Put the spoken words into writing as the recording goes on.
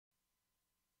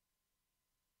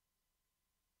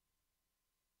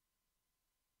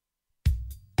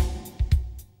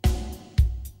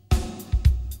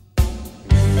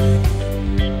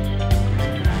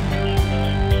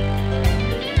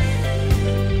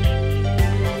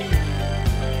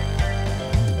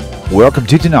Welcome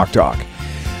to Tanakh Talk.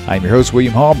 I'm your host,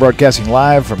 William Hall, broadcasting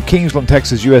live from Kingsland,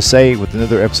 Texas, USA, with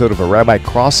another episode of A Rabbi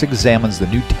Cross-Examines the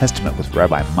New Testament with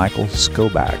Rabbi Michael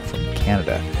Skobac from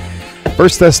Canada. 1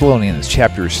 Thessalonians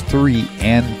chapters 3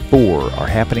 and 4 are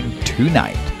happening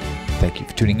tonight. Thank you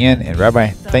for tuning in, and Rabbi,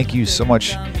 thank you so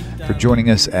much for joining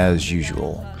us as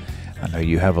usual. I know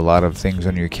you have a lot of things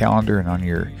on your calendar and on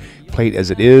your plate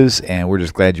as it is, and we're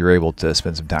just glad you're able to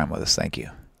spend some time with us. Thank you.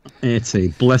 It's a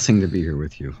blessing to be here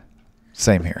with you.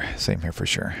 Same here for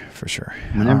sure.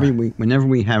 Whenever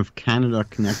we have Canada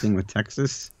connecting with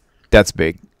Texas, that's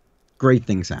big. Great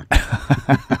things happen.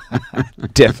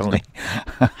 Definitely.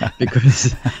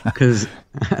 because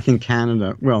I think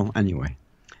Canada, well, anyway,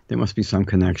 there must be some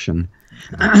connection.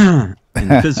 In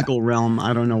the physical realm,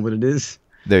 I don't know what it is.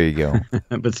 There you go.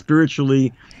 But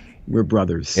spiritually, we're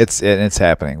brothers. It's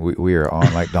happening. We are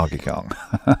on like Donkey Kong.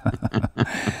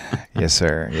 Yes,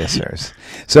 sir.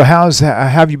 So how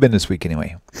have you been this week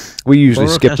anyway? We usually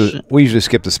skip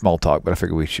the small talk, but I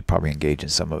figure we should probably engage in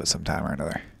some of it sometime or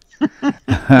another.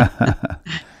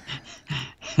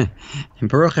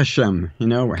 Baruch Hashem,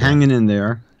 we're hanging in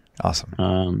there.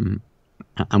 Awesome.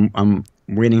 I'm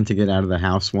waiting to get out of the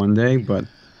house one day, but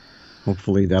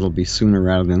hopefully that'll be sooner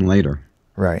rather than later.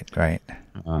 Right.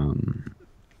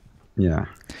 Yeah.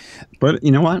 But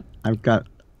you know what? I've got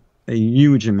a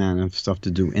huge amount of stuff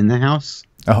to do in the house.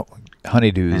 Oh,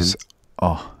 honeydews.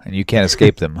 And you can't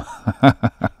escape them.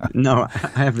 No, I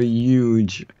have a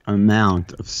huge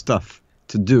amount of stuff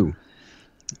to do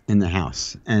in the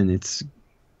house. And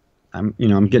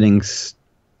I'm getting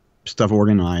stuff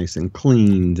organized and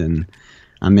cleaned, and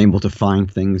I'm able to find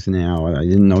things now I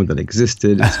didn't know that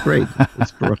existed. It's great.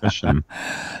 It's Baruch Hashem.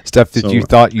 Stuff that you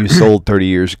thought you sold 30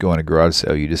 years ago in a garage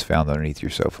sale, you just found underneath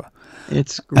your sofa.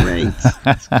 It's great.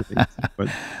 But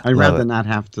I'd rather not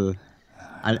have to.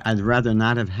 I'd rather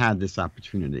not have had this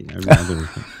opportunity. I'd rather,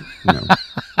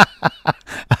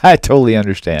 I totally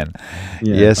understand.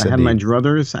 Yeah, yes, if I had my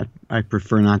druthers, I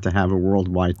prefer not to have a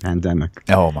worldwide pandemic.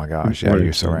 Oh my gosh! Yeah,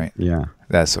 you're so right. Yeah,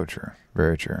 that's so true.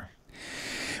 Very true.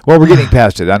 Well, we're getting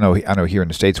past it. I know. Here in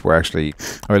the States, we're actually,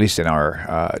 or at least in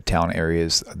our town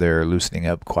areas, they're loosening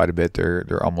up quite a bit.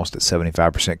 They're almost at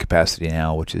 75% capacity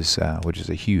now, which is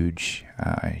a huge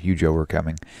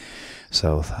overcoming.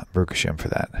 So, Baruch Hashem for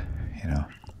that.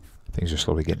 Things are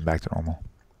slowly getting back to normal.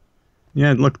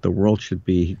 Yeah, look, the world should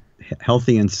be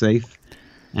healthy and safe,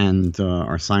 and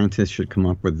our scientists should come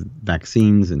up with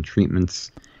vaccines and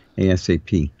treatments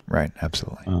ASAP. Right.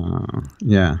 Absolutely.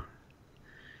 Yeah.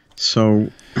 So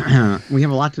we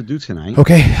have a lot to do tonight.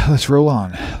 Okay, let's roll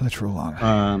on.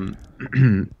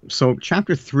 So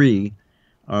chapter 3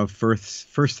 of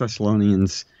First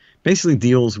Thessalonians basically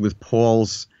deals with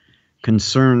Paul's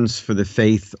concerns for the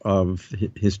faith of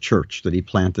his church that he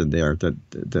planted there,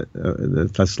 the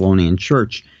Thessalonian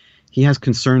church. He has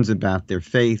concerns about their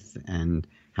faith and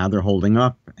how they're holding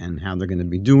up and how they're going to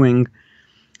be doing.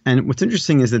 And what's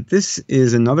interesting is that this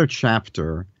is another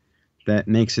chapter that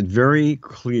makes it very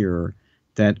clear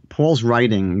that Paul's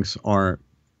writings are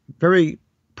very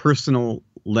personal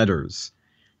letters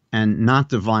and not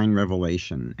divine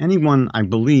revelation. Anyone, I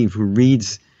believe, who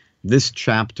reads this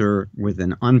chapter with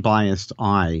an unbiased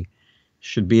eye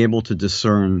should be able to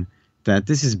discern that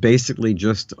this is basically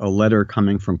just a letter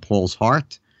coming from Paul's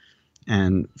heart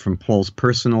and from Paul's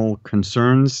personal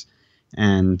concerns.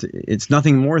 And it's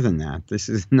nothing more than that. This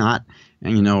is not,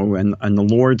 and the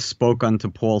Lord spoke unto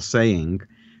Paul saying,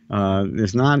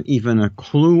 there's not even a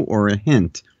clue or a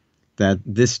hint that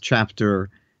this chapter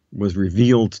was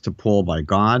revealed to Paul by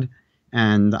God.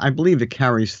 And I believe it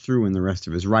carries through in the rest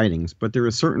of his writings. But there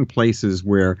are certain places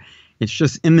where it's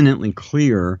just imminently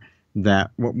clear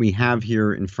that what we have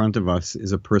here in front of us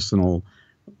is a personal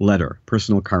letter,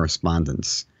 personal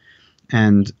correspondence.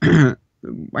 And I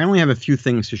only have a few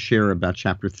things to share about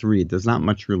chapter 3. There's not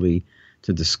much really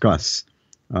to discuss.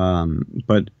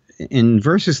 But in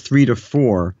verses 3 to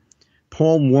 4,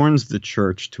 Paul warns the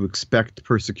church to expect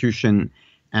persecution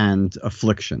and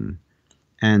affliction.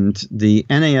 And the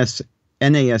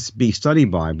NASB Study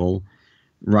Bible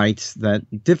writes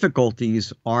that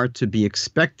difficulties are to be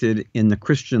expected in the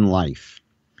Christian life.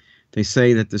 They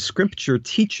say that the scripture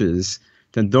teaches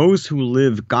that those who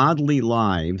live godly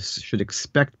lives should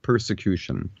expect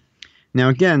persecution. Now,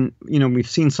 again, we've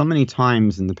seen so many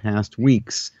times in the past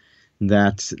weeks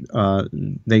that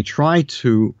they try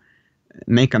to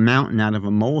make a mountain out of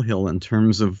a molehill in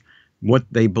terms of what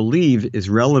they believe is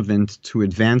relevant to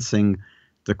advancing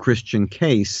the Christian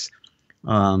case.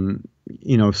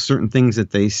 Certain things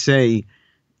that they say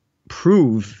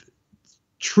prove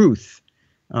truth,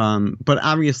 but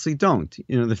obviously don't.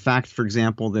 The fact, for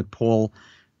example, that Paul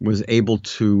was able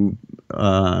to,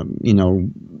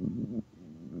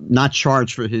 not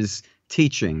charge for his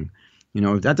teaching,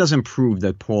 that doesn't prove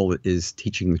that Paul is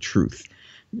teaching the truth.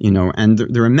 And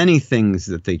there are many things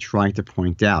that they try to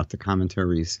point out, the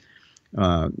commentaries,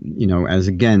 as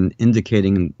again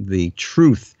indicating the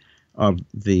truth of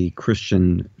the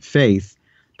Christian faith.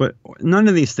 But none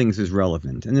of these things is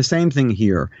relevant. And the same thing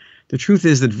here. The truth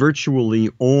is that virtually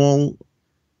all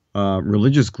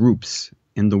religious groups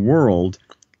in the world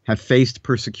have faced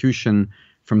persecution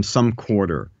from some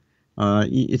quarter.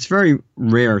 It's very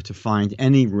rare to find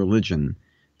any religion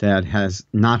that has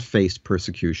not faced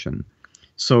persecution.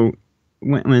 So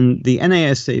when the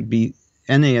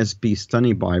NASB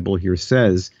Study Bible here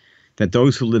says that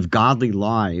those who live godly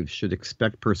lives should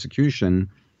expect persecution,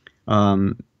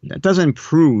 that doesn't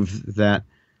prove that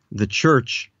the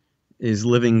church is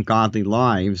living godly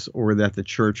lives or that the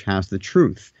church has the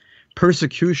truth.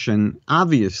 Persecution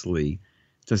obviously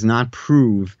does not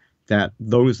prove that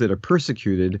those that are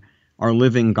persecuted are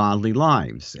living godly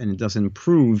lives, and it doesn't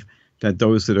prove that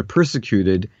those that are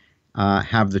persecuted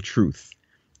have the truth.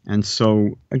 And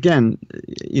so, again,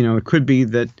 it could be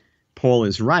that Paul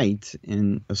is right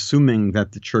in assuming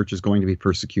that the church is going to be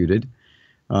persecuted.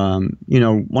 One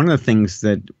of the things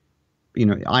that,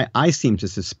 I seem to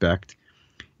suspect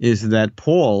is that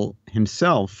Paul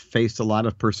himself faced a lot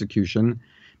of persecution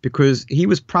because he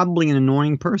was probably an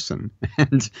annoying person.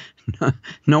 And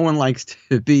no one likes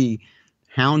to be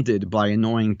hounded by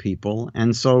annoying people.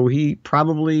 And so he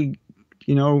probably,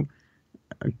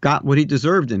 got what he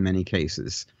deserved in many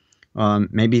cases.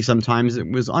 Maybe sometimes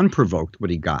it was unprovoked what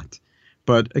he got.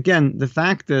 But again, the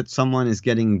fact that someone is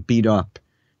getting beat up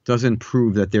doesn't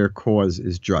prove that their cause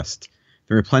is just.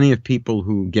 There are plenty of people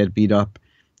who get beat up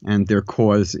and their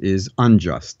cause is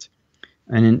unjust.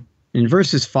 And in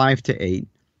verses 5 to 8,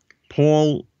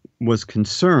 Paul was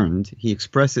concerned, he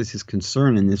expresses his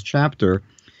concern in this chapter,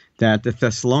 that the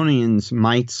Thessalonians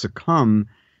might succumb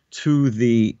to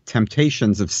the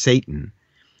temptations of Satan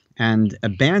and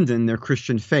abandon their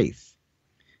Christian faith.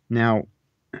 Now,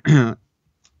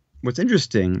 what's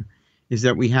interesting is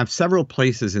that we have several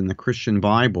places in the Christian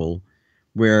Bible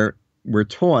where we're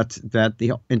taught that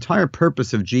the entire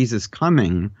purpose of Jesus'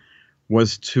 coming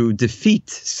was to defeat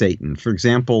Satan. For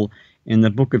example, in the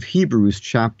book of Hebrews,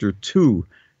 chapter 2,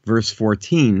 verse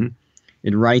 14,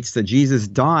 it writes that Jesus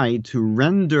died to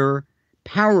render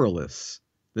powerless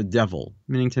the devil,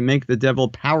 meaning to make the devil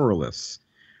powerless.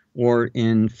 Or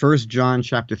in 1 John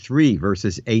chapter 3,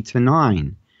 verses 8 to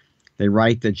 9, they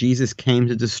write that Jesus came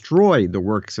to destroy the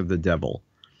works of the devil.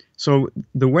 So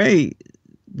the way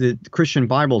the Christian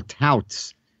Bible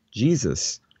touts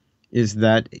Jesus is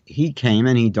that he came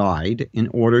and he died in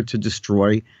order to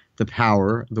destroy the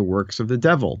power, the works of the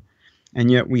devil.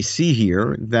 And yet we see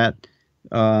here that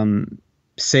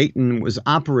Satan was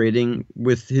operating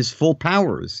with his full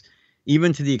powers,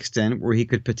 even to the extent where he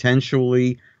could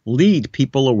potentially lead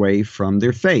people away from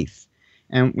their faith.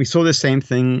 And we saw the same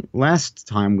thing last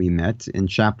time we met in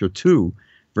chapter 2,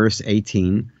 verse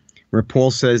 18, where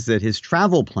Paul says that his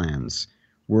travel plans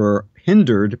were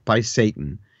hindered by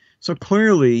Satan. So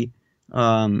clearly,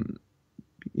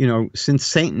 since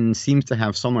Satan seems to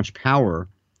have so much power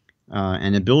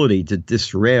and ability to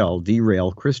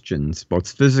derail Christians,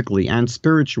 both physically and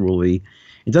spiritually,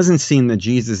 it doesn't seem that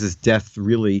Jesus' death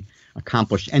really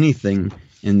accomplished anything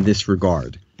in this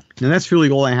regard. Now, that's really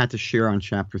all I had to share on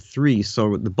chapter 3.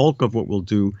 So the bulk of what we'll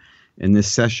do in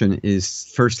this session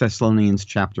is 1 Thessalonians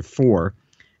chapter 4.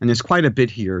 And there's quite a bit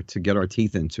here to get our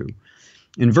teeth into.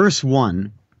 In verse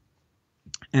 1,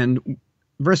 and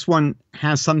verse 1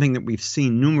 has something that we've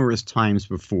seen numerous times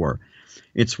before.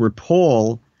 It's where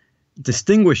Paul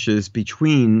distinguishes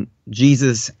between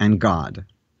Jesus and God.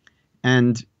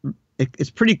 And it's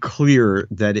pretty clear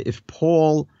that if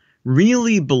Paul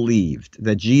really believed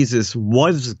that Jesus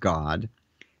was God,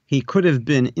 he could have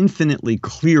been infinitely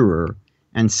clearer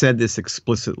and said this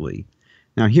explicitly.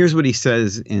 Now, here's what he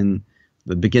says in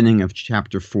the beginning of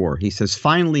chapter 4. He says,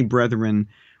 "Finally, brethren,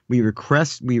 we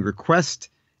request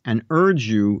and urge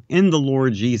you in the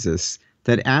Lord Jesus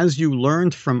that as you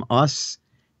learned from us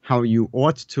how you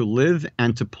ought to live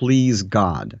and to please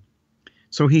God."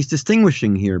 So he's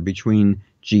distinguishing here between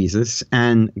Jesus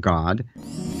and God.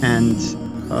 And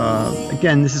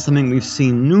again, this is something we've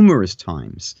seen numerous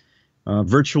times.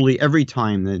 Virtually every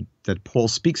time that Paul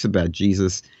speaks about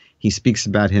Jesus, he speaks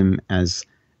about him as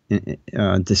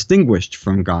distinguished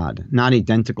from God, not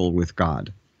identical with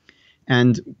God.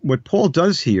 And what Paul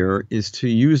does here is to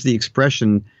use the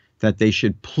expression that they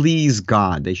should please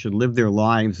God. They should live their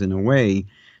lives in a way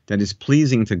that is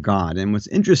pleasing to God. And what's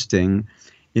interesting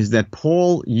is that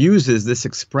Paul uses this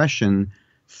expression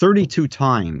 32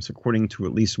 times, according to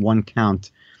at least one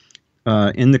count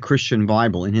in the Christian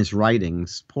Bible, in his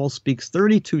writings, Paul speaks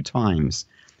 32 times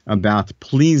about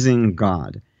pleasing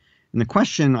God. And the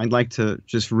question I'd like to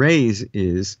just raise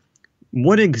is,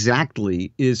 what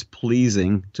exactly is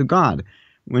pleasing to God?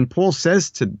 When Paul says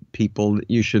to people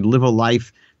that you should live a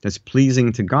life that's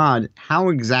pleasing to God, how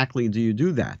exactly do you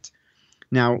do that?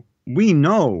 Now, we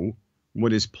know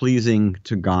what is pleasing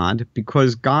to God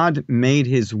because God made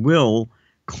his will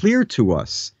clear to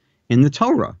us in the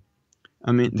Torah.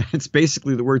 I mean, that's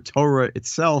basically the word Torah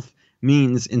itself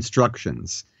means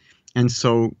instructions. And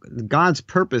so God's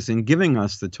purpose in giving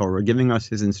us the Torah, giving us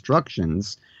his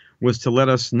instructions, was to let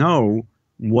us know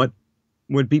what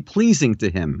would be pleasing to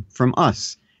him from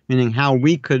us, meaning how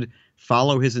we could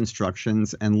follow his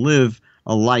instructions and live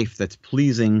a life that's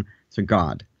pleasing to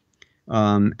God.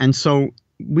 And so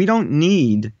we don't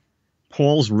need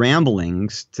Paul's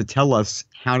ramblings to tell us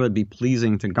how to be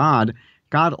pleasing to God.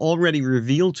 God already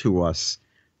revealed to us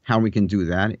how we can do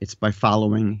that. It's by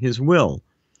following his will.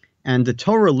 And the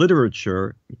Torah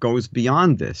literature goes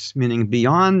beyond this, meaning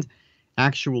beyond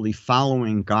actually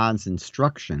following God's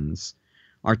instructions.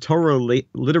 Our Torah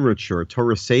literature,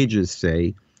 Torah sages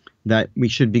say that we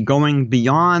should be going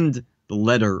beyond the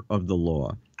letter of the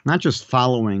law, not just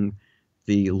following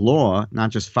the law,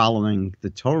 not just following the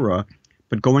Torah,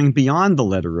 but going beyond the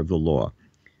letter of the law.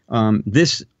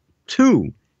 This,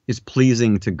 too, is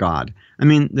pleasing to God. I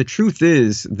mean, the truth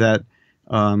is that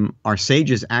our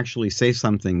sages actually say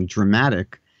something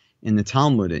dramatic in the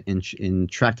Talmud, in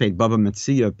Tractate Bava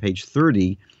Metzia, page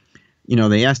 30. You know,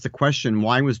 they asked the question,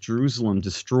 why was Jerusalem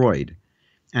destroyed?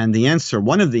 And the answer,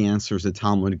 one of the answers the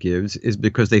Talmud gives, is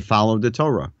because they followed the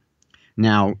Torah.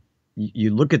 Now,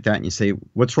 you look at that and you say,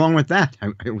 what's wrong with that?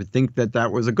 I would think that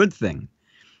that was a good thing.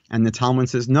 And the Talmud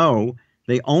says, no,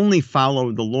 they only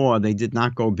followed the law. They did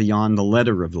not go beyond the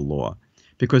letter of the law.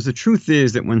 Because the truth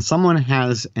is that when someone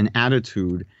has an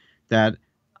attitude that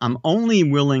I'm only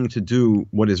willing to do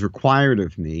what is required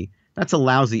of me, that's a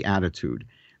lousy attitude.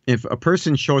 If a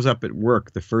person shows up at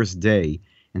work the first day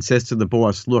and says to the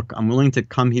boss, look, I'm willing to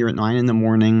come here at 9 in the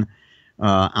morning.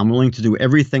 I'm willing to do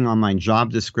everything on my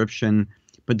job description,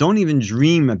 but don't even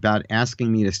dream about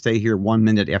asking me to stay here 1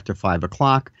 minute after 5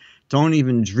 o'clock. Don't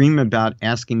even dream about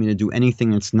asking me to do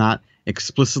anything that's not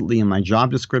explicitly in my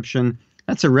job description.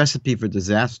 That's a recipe for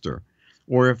disaster.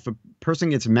 Or if a person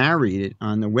gets married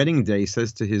on the wedding day,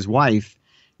 says to his wife,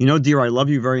 you know, dear, I love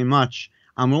you very much.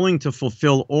 I'm willing to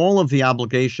fulfill all of the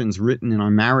obligations written in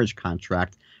our marriage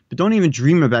contract, but don't even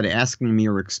dream about asking me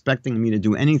or expecting me to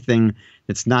do anything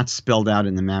that's not spelled out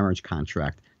in the marriage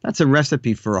contract. That's a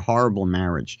recipe for a horrible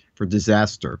marriage, for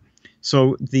disaster.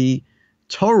 So the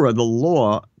Torah, the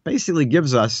law, basically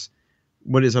gives us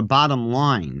what is a bottom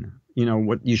line, you know,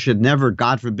 what you should never,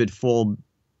 God forbid, fall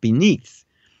beneath.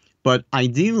 But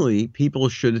ideally, people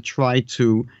should try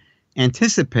to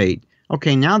anticipate,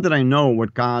 okay, now that I know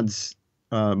what God's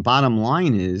bottom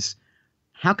line is,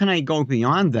 how can I go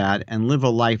beyond that and live a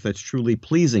life that's truly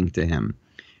pleasing to him?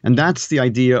 And that's the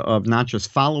idea of not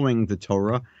just following the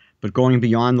Torah, but going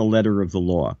beyond the letter of the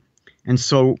law. And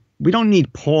so we don't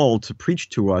need Paul to preach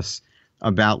to us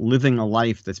about living a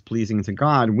life that's pleasing to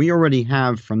God. We already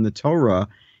have from the Torah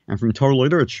and from Torah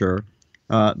literature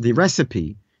the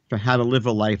recipe for how to live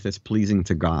a life that's pleasing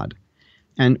to God.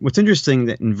 And what's interesting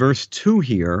that in verse 2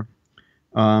 here,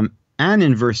 and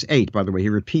in verse 8, by the way, he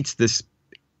repeats this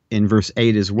in verse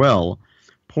 8 as well,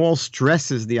 Paul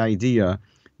stresses the idea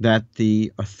that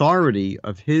the authority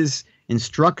of his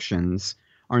instructions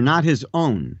are not his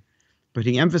own, but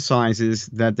he emphasizes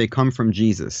that they come from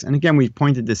Jesus. And again, we've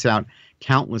pointed this out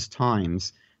countless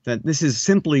times, that this is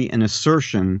simply an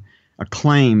assertion, a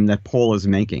claim that Paul is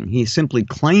making. He's simply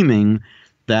claiming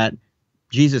that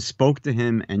Jesus spoke to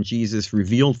him and Jesus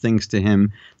revealed things to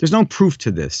him. There's no proof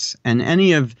to this. And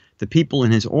any of the people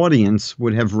in his audience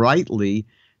would have rightly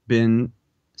been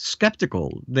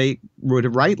skeptical. They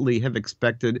would rightly have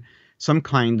expected some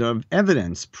kind of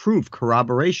evidence, proof,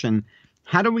 corroboration.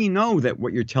 How do we know that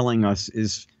what you're telling us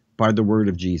is by the word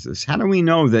of Jesus? How do we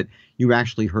know that you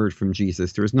actually heard from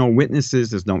Jesus? There's no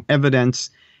witnesses. There's no evidence.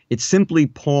 It's simply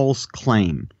Paul's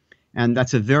claim. And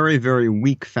that's a very, very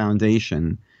weak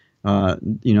foundation.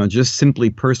 Just simply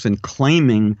person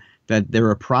claiming that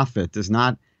they're a prophet does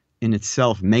not in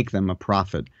itself make them a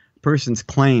prophet. A person's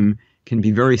claim can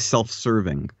be very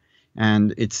self-serving.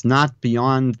 And it's not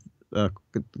beyond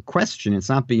question. It's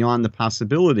not beyond the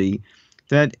possibility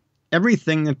that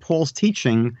everything that Paul's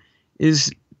teaching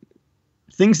is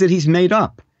things that he's made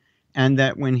up. And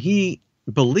that when he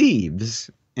believes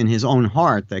in his own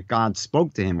heart that God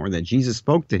spoke to him or that Jesus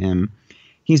spoke to him,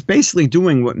 he's basically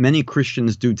doing what many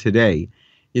Christians do today,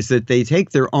 is that they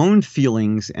take their own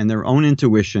feelings and their own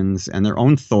intuitions and their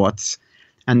own thoughts,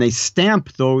 and they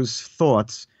stamp those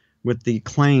thoughts with the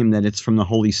claim that it's from the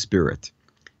Holy Spirit.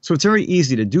 So it's very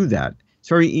easy to do that. It's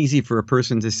very easy for a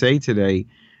person to say today,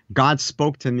 God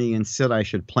spoke to me and said I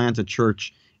should plant a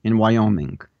church in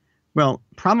Wyoming. Well,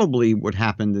 probably what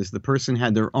happened is the person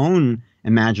had their own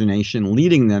imagination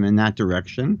leading them in that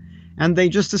direction, and they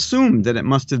just assumed that it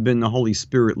must have been the Holy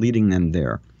Spirit leading them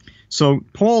there. So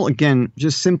Paul, again,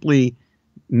 just simply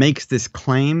makes this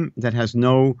claim that has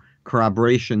no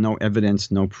corroboration, no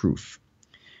evidence, no proof.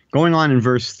 Going on in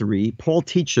verse 3, Paul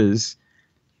teaches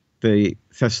the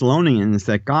Thessalonians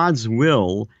that God's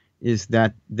will is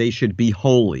that they should be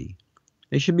holy.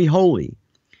 They should be holy.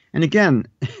 And again,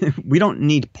 we don't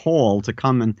need Paul to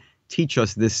come and teach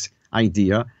us this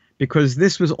idea, because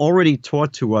this was already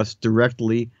taught to us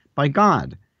directly by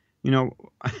God. You know,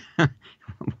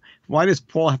 why does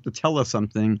Paul have to tell us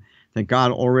something that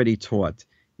God already taught?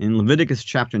 In Leviticus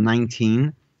chapter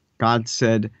 19, God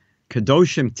said,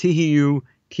 Kadoshim tihiyu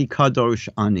ki kadosh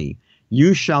ani.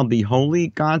 You shall be holy,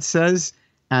 God says,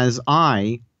 as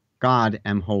I, God,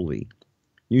 am holy.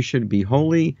 You should be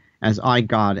holy as I,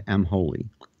 God, am holy.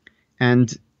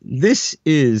 And this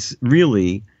is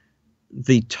really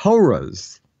the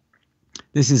Torah's,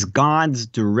 this is God's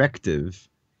directive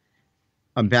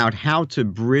about how to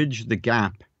bridge the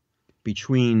gap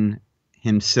between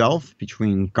himself,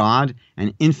 between God,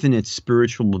 an infinite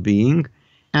spiritual being,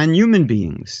 and human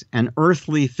beings, and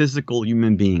earthly physical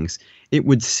human beings. It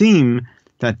would seem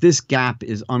that this gap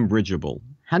is unbridgeable.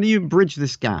 How do you bridge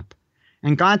this gap?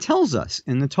 And God tells us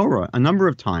in the Torah a number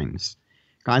of times.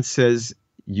 God says,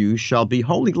 you shall be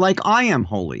holy like I am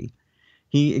holy.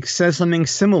 He says something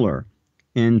similar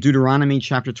in Deuteronomy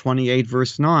chapter 28,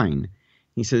 verse 9.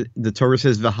 He says, the Torah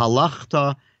says,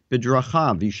 V'halachta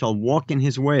b'drachav, you shall walk in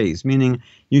his ways, meaning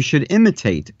you should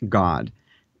imitate God.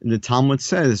 The Talmud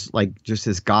says, like, just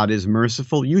as God is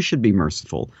merciful, you should be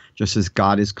merciful. Just as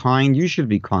God is kind, you should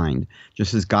be kind.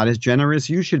 Just as God is generous,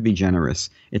 you should be generous,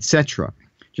 etc.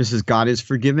 Just as God is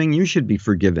forgiving, you should be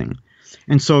forgiving.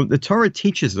 And so the Torah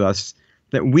teaches us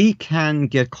that we can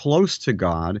get close to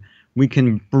God. We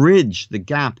can bridge the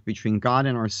gap between God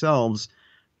and ourselves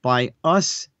by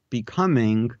us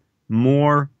becoming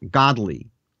more godly.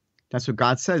 That's what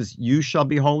God says. You shall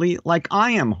be holy like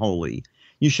I am holy.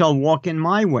 You shall walk in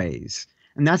my ways.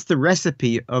 And that's the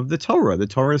recipe of the Torah. The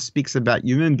Torah speaks about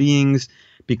human beings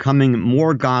becoming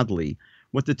more godly.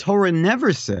 What the Torah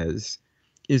never says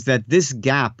is that this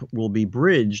gap will be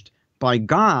bridged by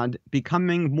God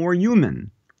becoming more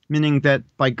human, meaning that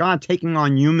by God taking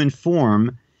on human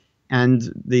form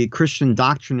and the Christian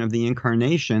doctrine of the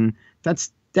incarnation,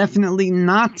 that's definitely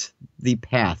not the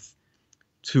path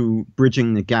to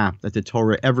bridging the gap that the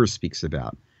Torah ever speaks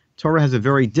about. Torah has a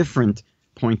very different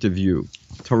point of view.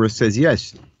 Torah says,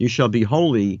 yes, you shall be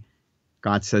holy,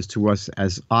 God says to us,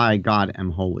 as I, God,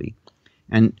 am holy.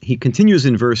 And he continues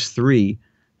in verse 3,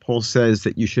 Paul says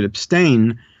that you should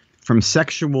abstain from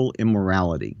sexual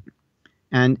immorality.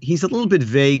 And he's a little bit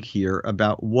vague here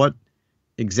about what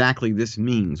exactly this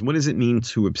means. What does it mean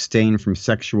to abstain from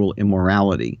sexual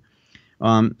immorality?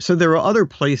 So there are other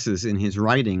places in his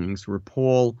writings where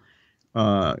Paul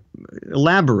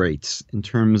elaborates in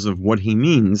terms of what he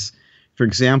means. For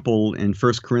example, in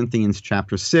 1 Corinthians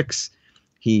chapter 6,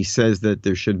 he says that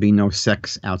there should be no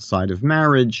sex outside of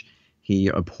marriage. He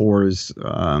abhors,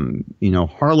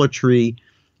 harlotry.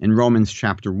 In Romans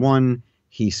chapter 1,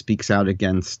 he speaks out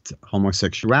against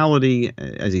homosexuality,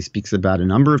 as he speaks about a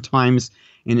number of times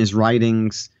in his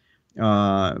writings.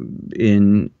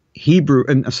 In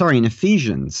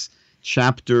Ephesians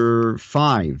chapter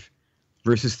 5,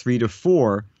 verses 3 to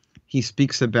 4, he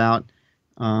speaks about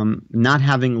not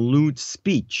having lewd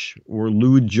speech or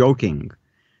lewd joking.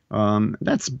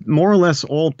 That's more or less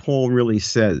all Paul really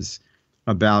says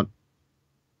about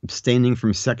abstaining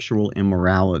from sexual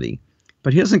immorality.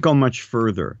 But he doesn't go much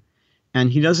further.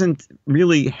 And he doesn't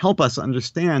really help us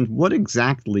understand what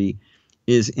exactly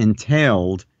is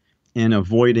entailed in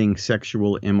avoiding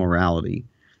sexual immorality.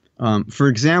 For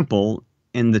example,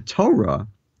 in the Torah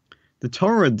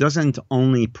doesn't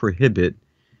only prohibit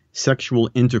sexual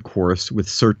intercourse with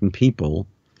certain people.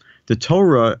 The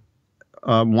Torah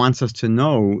wants us to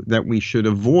know that we should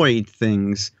avoid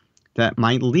things that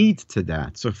might lead to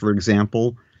that. So, for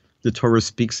example, the Torah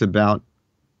speaks about,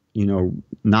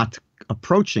 not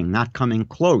approaching, not coming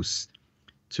close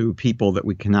to people that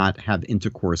we cannot have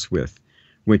intercourse with,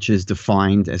 which is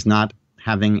defined as not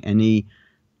having any,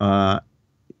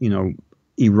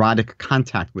 erotic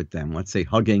contact with them. Let's say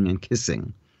hugging and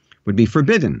kissing would be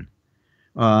forbidden.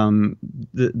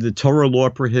 The Torah law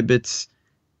prohibits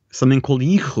something called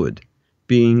yichud,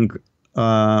 being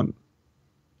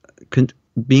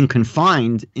being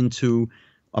confined into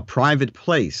a private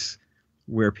place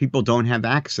where people don't have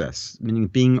access, meaning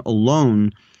being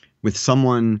alone with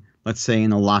someone, let's say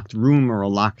in a locked room or a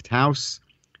locked house,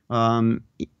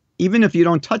 even if you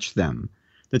don't touch them.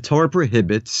 The Torah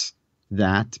prohibits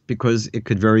that because it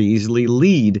could very easily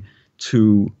lead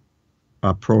to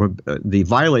the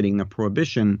violating the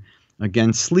prohibition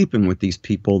against sleeping with these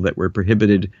people that we're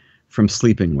prohibited from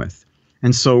sleeping with.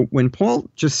 And so when Paul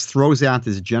just throws out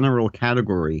this general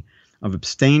category of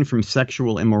abstain from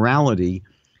sexual immorality,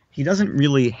 he doesn't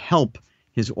really help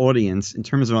his audience in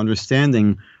terms of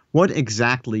understanding what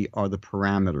exactly are the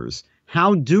parameters.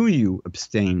 How do you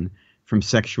abstain from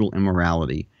sexual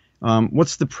immorality?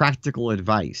 What's the practical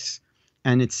advice?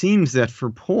 And it seems that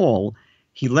for Paul,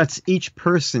 he lets each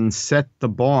person set the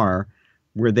bar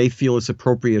where they feel is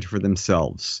appropriate for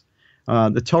themselves.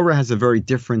 The Torah has a very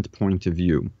different point of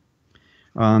view.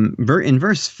 In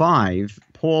verse 5,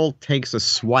 Paul takes a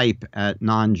swipe at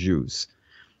non-Jews.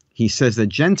 He says that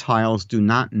Gentiles do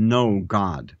not know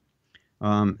God.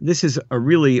 This is a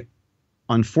really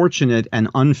unfortunate and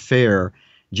unfair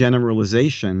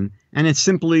generalization, and it's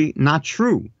simply not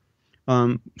true.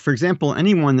 For example,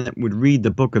 anyone that would read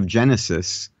the book of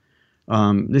Genesis,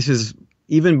 this is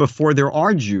even before there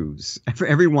are Jews.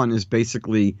 Everyone is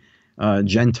basically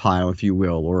Gentile, if you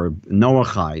will, or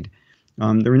Noahide.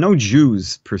 There are no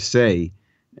Jews per se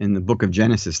in the book of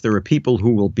Genesis. There are people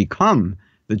who will become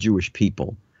the Jewish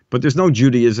people, but there's no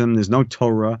Judaism. There's no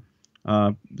Torah.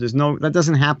 That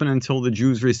doesn't happen until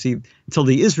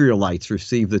the Israelites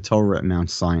receive the Torah at Mount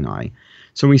Sinai.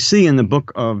 So we see in the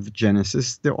book of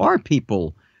Genesis, there are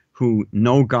people who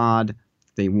know God,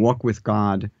 they walk with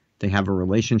God, they have a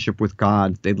relationship with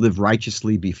God, they live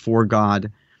righteously before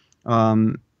God.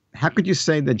 How could you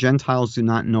say that Gentiles do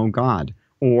not know God?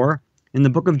 Or in the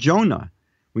book of Jonah,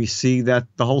 we see that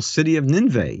the whole city of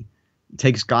Nineveh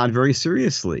takes God very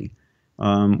seriously.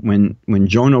 When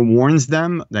Jonah warns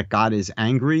them that God is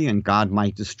angry and God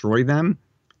might destroy them,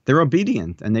 they're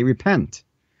obedient and they repent.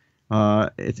 I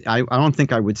don't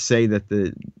think I would say that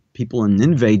the people in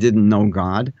Nineveh didn't know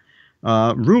God.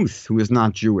 Ruth, who is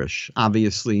not Jewish,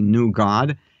 obviously knew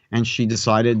God, and she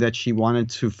decided that she wanted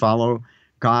to follow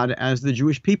God as the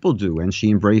Jewish people do, and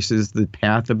she embraces the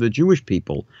path of the Jewish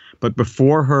people. But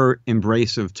before her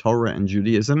embrace of Torah and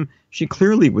Judaism, she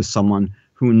clearly was someone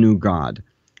who knew God.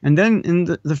 And then in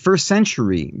the first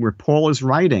century, where Paul is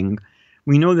writing,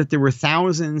 we know that there were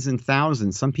thousands and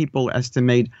thousands. Some people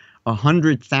estimate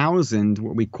 100,000,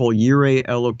 what we call Yirei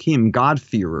Elohim,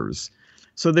 God-fearers.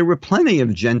 So there were plenty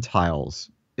of Gentiles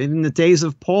in the days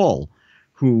of Paul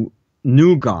who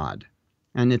knew God.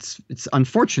 And it's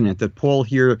unfortunate that Paul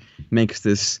here makes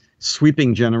this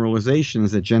sweeping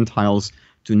generalizations that Gentiles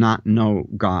do not know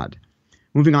God.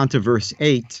 Moving on to verse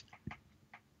 8,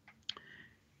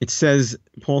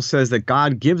 Paul says that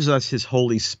God gives us his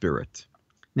Holy Spirit.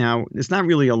 Now, there's not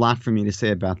really a lot for me to say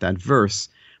about that verse,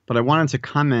 but I wanted to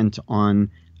comment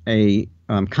on a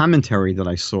commentary that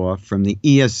I saw from the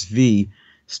ESV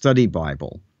Study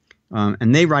Bible.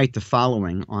 And they write the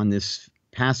following on this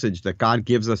passage that God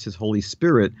gives us his Holy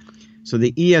Spirit. So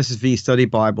the ESV Study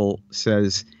Bible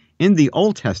says, in the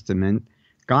Old Testament,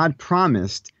 God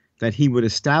promised that he would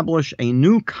establish a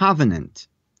new covenant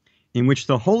in which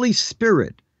the Holy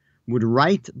Spirit would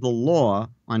write the law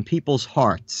on people's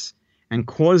hearts and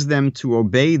cause them to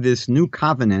obey this new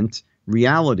covenant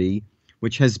reality,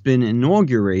 which has been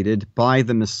inaugurated by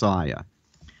the Messiah.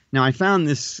 Now, I found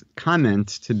this comment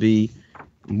to be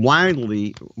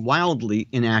wildly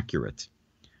inaccurate.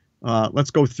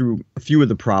 Let's go through a few of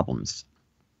the problems.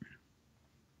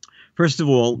 First of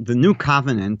all, the new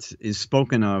covenant is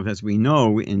spoken of, as we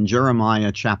know, in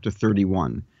Jeremiah chapter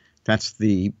 31. That's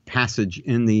the passage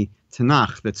in the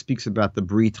Tanakh that speaks about the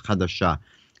Brit Chadashah,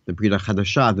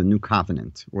 the new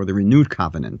covenant, or the renewed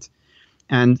covenant.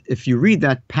 And if you read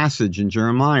that passage in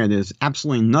Jeremiah, there's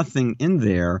absolutely nothing in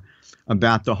there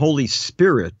about the Holy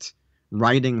Spirit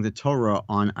writing the Torah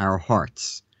on our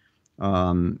hearts.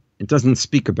 It doesn't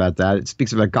speak about that. It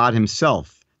speaks about God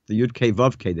himself, the Yud-Kei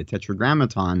Vav-Kei, the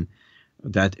Tetragrammaton,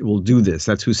 that will do this.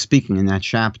 That's who's speaking in that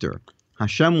chapter.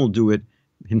 Hashem will do it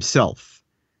himself,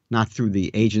 not through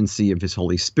the agency of his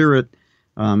Holy Spirit.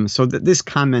 So that this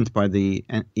comment by the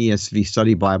ESV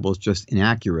Study Bible is just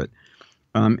inaccurate.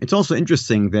 It's also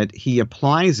interesting that he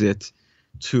applies it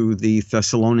to the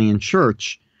Thessalonian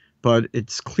church, but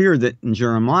it's clear that in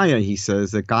Jeremiah he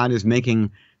says that God is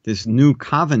making this new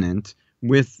covenant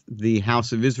with the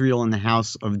house of Israel and the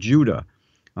house of Judah.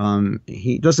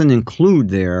 He doesn't include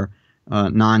there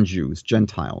non-Jews,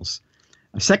 Gentiles.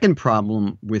 A second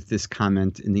problem with this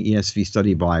comment in the ESV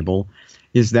Study Bible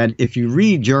is that if you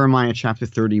read Jeremiah chapter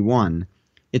 31,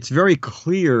 it's very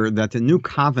clear that the new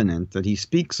covenant that he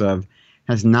speaks of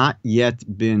has not yet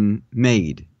been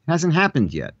made. It hasn't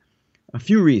happened yet. A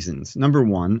few reasons. Number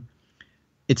one,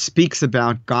 it speaks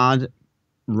about God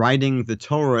writing the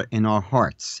Torah in our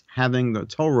hearts, having the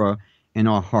Torah in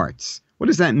our hearts. What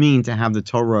does that mean to have the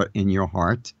Torah in your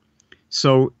heart?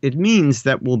 So it means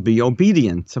that we'll be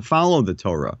obedient to follow the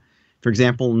Torah. For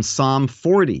example, in Psalm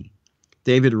 40,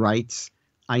 David writes,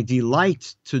 I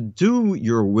delight to do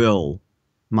your will,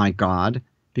 my God,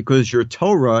 because your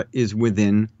Torah is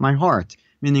within my heart.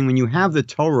 Meaning when you have the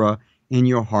Torah in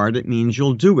your heart, it means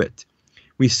you'll do it.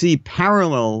 We see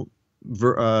parallel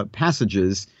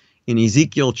passages in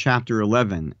Ezekiel chapter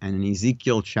 11 and in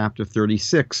Ezekiel chapter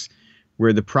 36,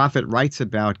 where the prophet writes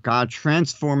about God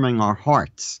transforming our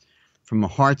hearts from a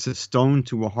heart of stone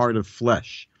to a heart of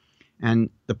flesh. And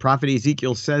the prophet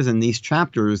Ezekiel says in these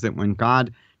chapters that when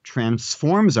God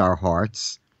transforms our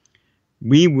hearts,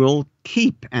 we will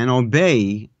keep and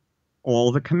obey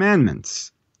all the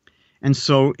commandments. And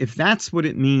so if that's what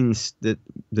it means, that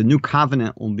the new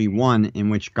covenant will be one in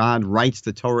which God writes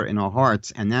the Torah in our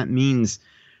hearts, and that means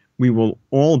we will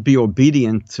all be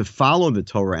obedient to follow the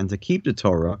Torah and to keep the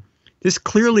Torah, this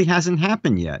clearly hasn't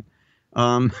happened yet.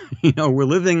 We're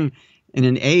living in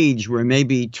an age where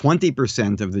maybe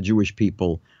 20% of the Jewish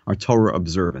people are Torah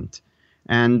observant.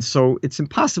 And so it's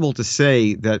impossible to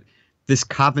say that this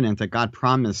covenant that God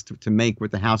promised to make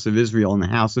with the house of Israel and the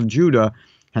house of Judah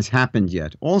has happened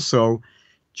yet. Also,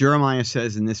 Jeremiah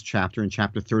says in this chapter, in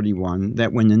chapter 31,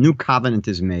 that when the new covenant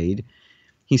is made,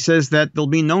 he says that there'll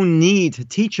be no need to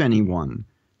teach anyone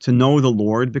to know the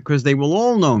Lord, because they will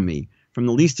all know me, from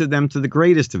the least of them to the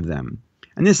greatest of them.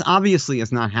 And this obviously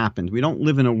has not happened. We don't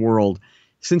live in a world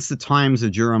since the times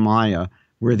of Jeremiah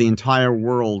where the entire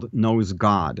world knows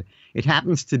God. It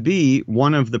happens to be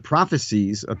one of the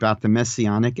prophecies about the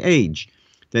Messianic age,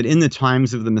 that in the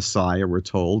times of the Messiah, we're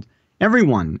told,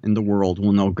 everyone in the world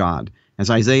will know God. As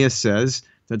Isaiah says,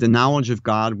 that the knowledge of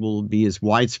God will be as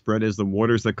widespread as the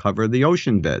waters that cover the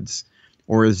ocean beds.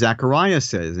 Or as Zechariah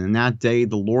says, in that day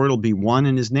the Lord will be one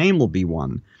and his name will be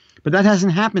one. But that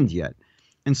hasn't happened yet.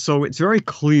 And so it's very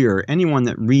clear, anyone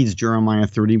that reads Jeremiah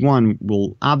 31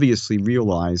 will obviously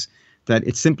realize that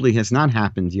it simply has not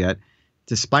happened yet,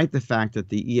 despite the fact that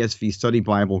the ESV Study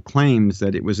Bible claims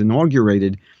that it was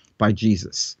inaugurated by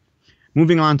Jesus.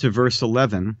 Moving on to verse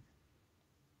 11,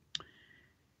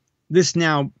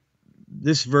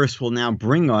 this verse will now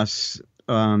bring us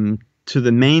to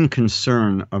the main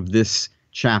concern of this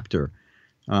chapter.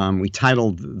 We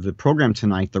titled the program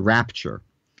tonight, The Rapture.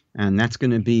 And that's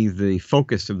going to be the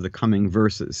focus of the coming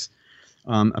verses.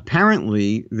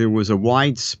 Apparently, there was a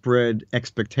widespread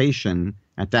expectation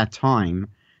at that time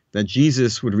that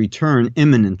Jesus would return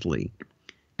imminently.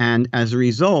 And as a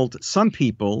result, some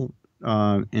people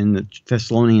in the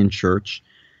Thessalonian church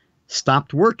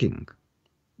stopped working.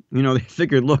 They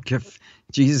figured, look, if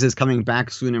Jesus is coming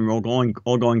back soon and we're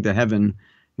all going to heaven,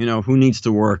 who needs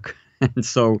to work? And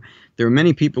so there were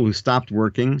many people who stopped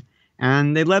working,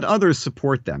 and they let others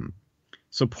support them.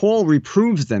 So Paul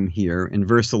reproves them here in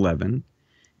verse 11,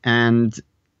 and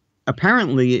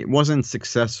apparently it wasn't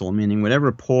successful, meaning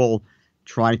whatever Paul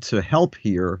tried to help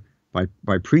here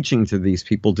by preaching to these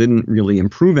people didn't really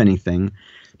improve anything,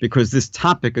 because this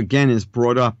topic again is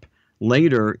brought up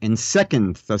later in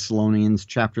 2 Thessalonians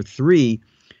chapter 3,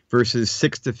 verses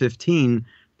 6 to 15.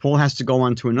 Paul has to go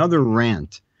on to another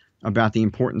rant about the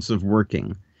importance of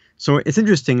working. So it's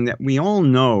interesting that we all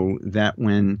know that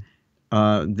when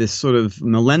this sort of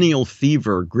millennial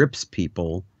fever grips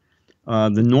people,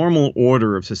 the normal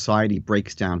order of society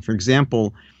breaks down. For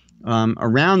example,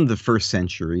 around the first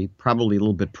century, probably a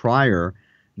little bit prior,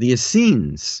 the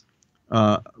Essenes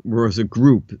was a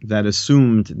group that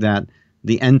assumed that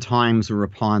the end times were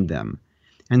upon them.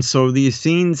 And so the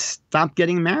Essenes stopped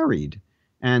getting married.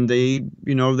 And they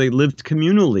lived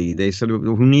communally. They said,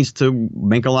 who needs to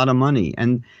make a lot of money?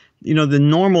 And the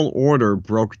normal order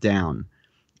broke down.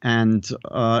 And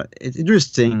it's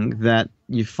interesting that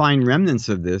you find remnants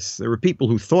of this. There were people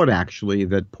who thought actually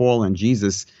that Paul and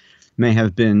Jesus may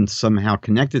have been somehow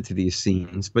connected to these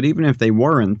scenes. But even if they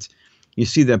weren't, you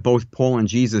see that both Paul and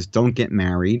Jesus don't get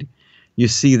married. You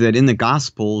see that in the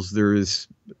Gospels there is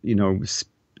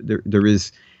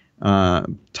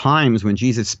times when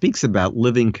Jesus speaks about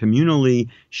living communally,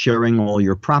 sharing all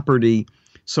your property.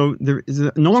 So there's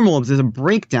a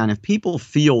breakdown. If people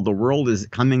feel the world is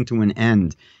coming to an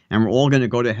end and we're all going to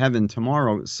go to heaven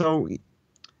tomorrow, so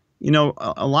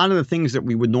a lot of the things that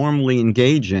we would normally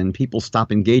engage in, people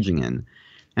stop engaging in.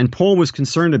 And Paul was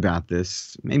concerned about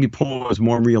this. Maybe Paul was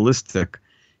more realistic,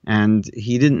 and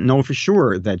he didn't know for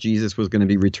sure that Jesus was going to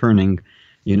be returning,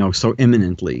 so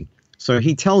imminently. So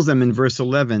he tells them in verse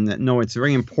 11 that, no, it's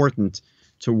very important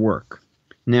to work.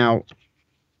 Now,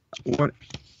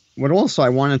 what also I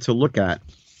wanted to look at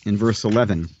in verse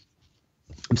 11,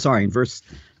 in verse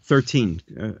 13,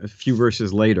 a few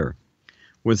verses later,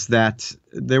 was that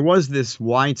there was this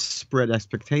widespread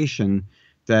expectation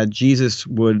that Jesus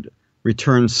would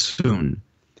return soon.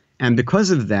 And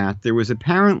because of that, there was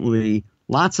apparently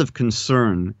lots of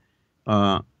concern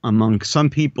among some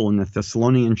people in the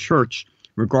Thessalonian church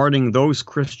regarding those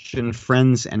Christian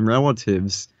friends and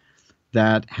relatives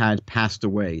that had passed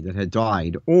away, that had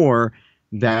died, or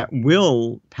that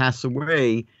will pass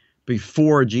away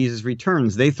before Jesus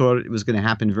returns. They thought it was going to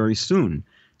happen very soon.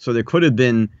 So there could have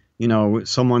been,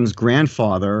 someone's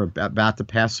grandfather about to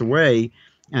pass away,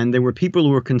 and there were people who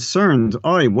were concerned,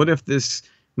 what if this,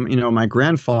 my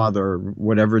grandfather,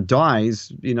 whatever,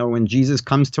 dies, when Jesus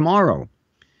comes tomorrow?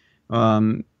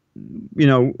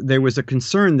 There was a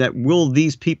concern that will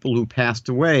these people who passed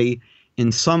away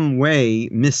in some way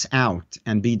miss out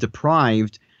and be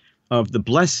deprived of the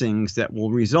blessings that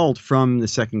will result from the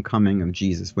second coming of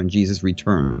Jesus when Jesus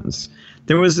returns.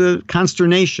 There was a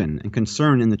consternation and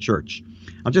concern in the church.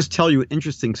 I'll just tell you an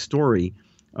interesting story,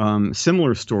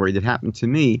 similar story that happened to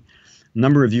me a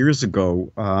number of years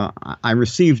ago. I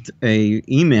received an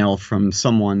email from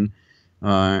someone,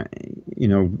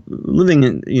 living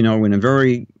in a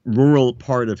very rural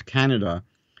part of Canada,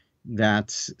 that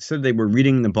said they were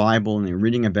reading the Bible and they were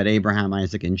reading about Abraham,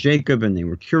 Isaac, and Jacob, and they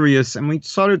were curious. And we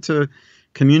started to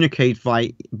communicate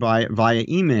via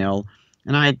email.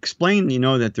 And I explained,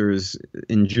 that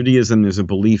in Judaism, there's a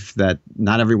belief that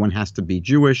not everyone has to be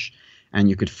Jewish,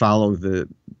 and you could follow the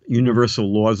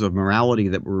universal laws of morality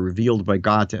that were revealed by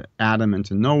God to Adam and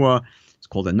to Noah. It's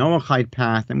called the Noahide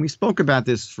path. And we spoke about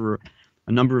this for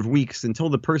a number of weeks until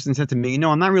the person said to me,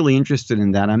 I'm not really interested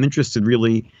in that. I'm interested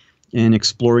really in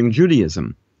exploring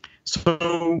Judaism.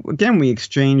 So again, we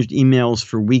exchanged emails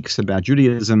for weeks about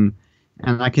Judaism,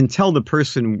 and I can tell the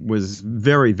person was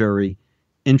very, very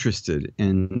interested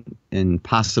in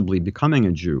possibly becoming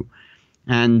a Jew.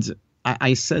 And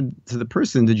I said to the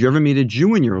person, did you ever meet a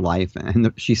Jew in your life?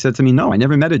 And she said to me, no, I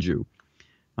never met a Jew.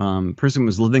 Person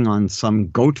was living on some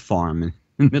goat farm in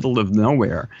the middle of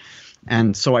nowhere.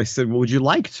 And so I said, well, would you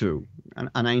like to? And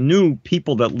I knew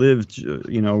people that lived,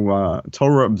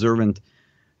 Torah observant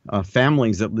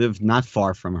families that lived not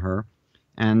far from her.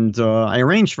 And I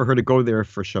arranged for her to go there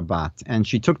for Shabbat. And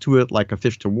she took to it like a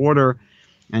fish to water.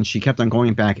 And she kept on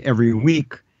going back every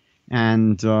week.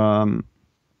 And it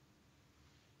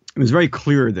was very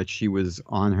clear that she was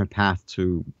on her path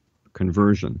to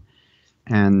conversion.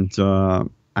 And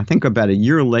I think about a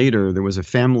year later, there was a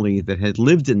family that had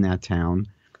lived in that town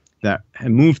that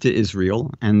had moved to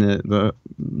Israel, and the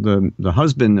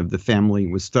husband of the family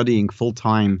was studying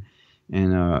full-time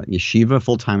in a yeshiva,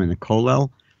 full-time in a kollel,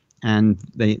 and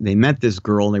they met this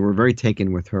girl. They were very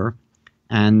taken with her,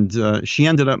 and she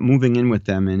ended up moving in with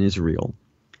them in Israel.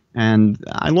 And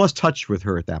I lost touch with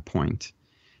her at that point.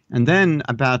 And then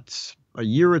about a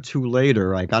year or two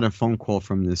later, I got a phone call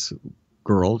from this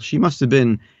girl. She must have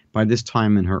been by this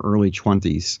time in her early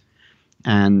 20s,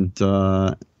 and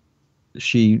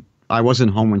I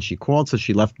wasn't home when she called, so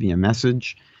she left me a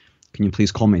message. Can you please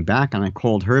call me back? And I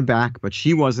called her back, but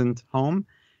she wasn't home.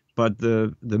 But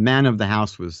the man of the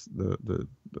house was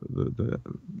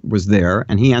was there,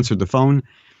 and he answered the phone,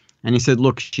 and he said,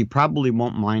 "Look, she probably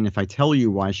won't mind if I tell you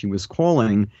why she was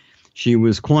calling. She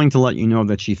was calling to let you know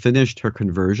that she finished her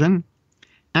conversion,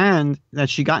 and that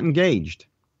she got engaged."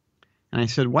 And I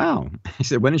said, "Wow." I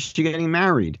said, "When is she getting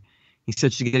married?" He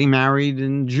said, she's getting married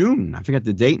in June. I forget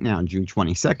the date now, June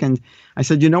 22nd. I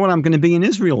said, you know what? I'm going to be in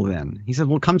Israel then. He said,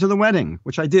 well, come to the wedding,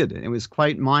 which I did. It was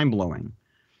quite mind-blowing.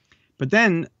 But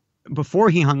then, before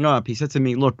he hung up, he said to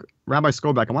me, look, Rabbi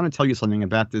Skobac, I want to tell you something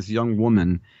about this young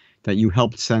woman that you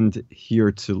helped send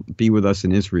here to be with us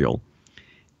in Israel.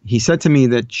 He said to me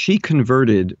that she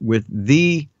converted with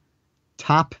the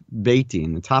top Beit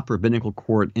Din, the top rabbinical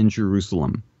court in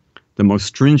Jerusalem, the most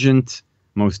stringent,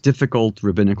 most difficult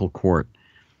rabbinical court.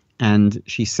 And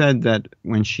she said that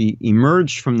when she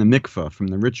emerged from the mikveh, from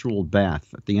the ritual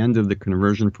bath at the end of the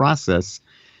conversion process,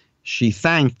 she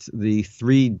thanked the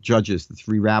three judges, the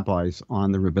three rabbis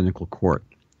on the rabbinical court.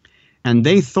 And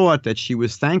they thought that she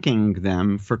was thanking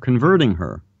them for converting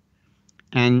her.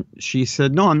 And she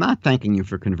said, no, I'm not thanking you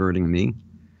for converting me.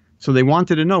 So they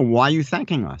wanted to know, why are you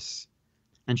thanking us?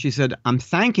 And she said, I'm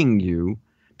thanking you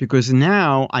because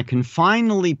now I can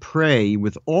finally pray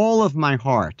with all of my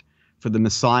heart for the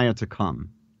Messiah to come.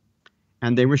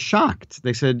 And they were shocked.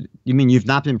 They said, you mean you've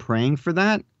not been praying for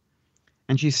that?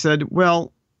 And she said,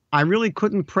 well, I really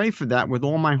couldn't pray for that with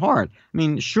all my heart. I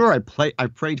mean, sure, I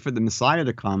prayed for the Messiah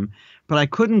to come, but I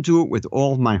couldn't do it with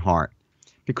all of my heart.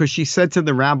 Because she said to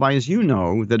the rabbis, you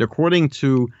know, that according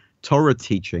to Torah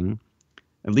teaching,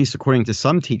 at least according to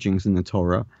some teachings in the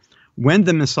Torah, when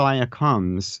the Messiah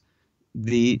comes,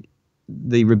 the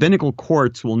rabbinical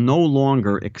courts will no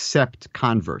longer accept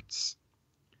converts.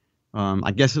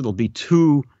 I guess it'll be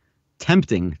too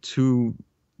tempting, it'll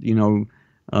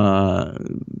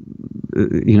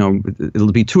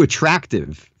be too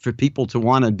attractive for people to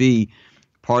want to be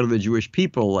part of the Jewish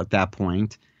people at that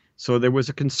point. So there was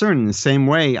a concern. In the same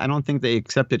way, I don't think they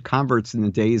accepted converts in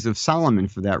the days of Solomon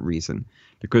for that reason,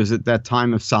 because at that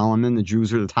time of Solomon, the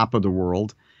Jews were the top of the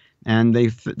world, and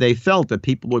they felt that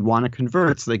people would want to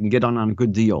convert so they can get on a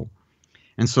good deal.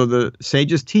 And so the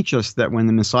sages teach us that when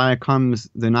the Messiah comes,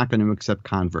 they're not going to accept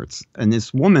converts. And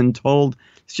this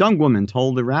young woman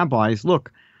told the rabbis,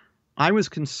 look, I was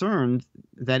concerned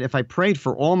that if I prayed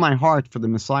for all my heart for the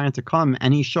Messiah to come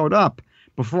and he showed up,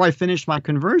 before I finished my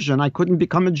conversion, I couldn't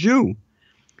become a Jew.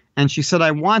 And she said,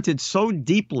 I wanted so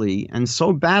deeply and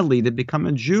so badly to become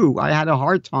a Jew. I had a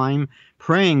hard time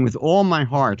praying with all my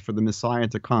heart for the Messiah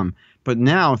to come. But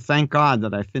now, thank God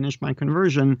that I finished my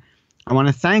conversion. I want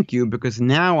to thank you because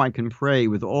now I can pray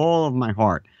with all of my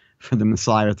heart for the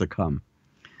Messiah to come.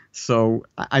 So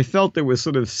I felt it was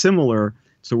sort of similar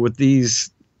to what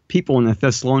these people in the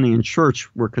Thessalonian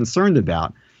church were concerned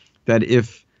about, that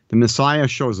if the Messiah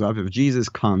shows up, if Jesus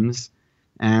comes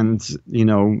and,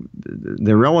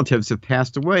 their relatives have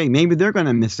passed away, maybe they're going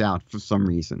to miss out for some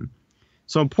reason.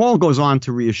 So Paul goes on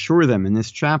to reassure them in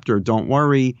this chapter, don't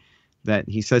worry, that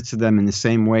he says to them in the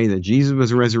same way that Jesus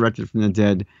was resurrected from the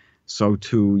dead, so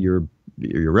too your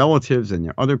relatives and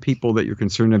your other people that you're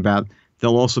concerned about,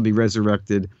 they'll also be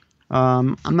resurrected.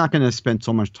 I'm not going to spend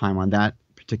so much time on that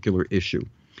particular issue.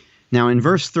 Now in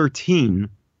verse 13,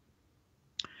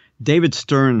 David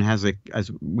Stern has a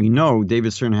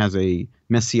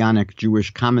Messianic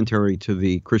Jewish commentary to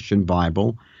the Christian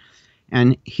Bible.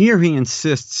 And here he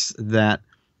insists that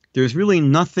there's really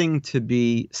nothing to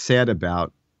be sad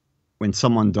about when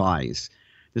someone dies.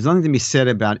 There's nothing to be said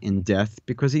about in death,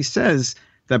 because he says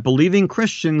that believing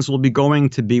Christians will be going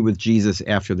to be with Jesus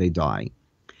after they die.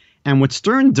 And what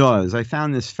Stern does, I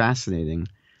found this fascinating,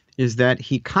 is that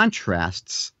he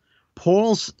contrasts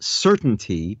Paul's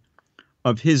certainty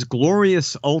of his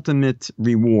glorious ultimate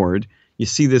reward. You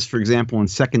see this, for example, in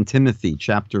 2 Timothy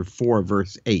chapter 4,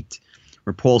 verse 8,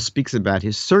 where Paul speaks about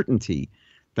his certainty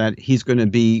that he's going to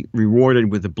be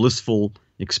rewarded with a blissful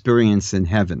experience in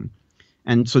heaven.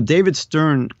 And so David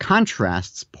Stern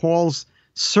contrasts Paul's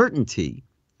certainty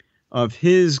of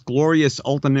his glorious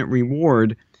ultimate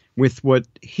reward with what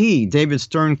David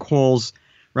Stern, calls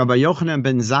Rabbi Yochanan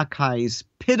ben Zakkai's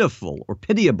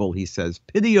pitiable, he says,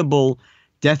 pitiable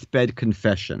deathbed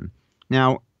confession.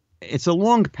 Now, it's a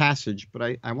long passage,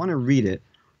 but I want to read it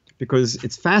because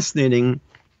it's fascinating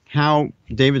how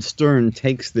David Stern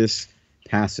takes this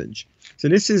passage. So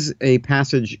this is a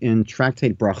passage in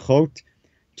Tractate Brachot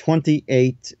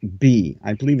 28b.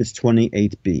 I believe it's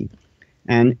 28b.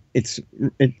 And it's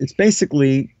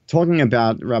basically talking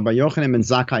about Rabbi Yochanan ben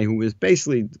Zakkai, who was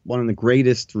basically one of the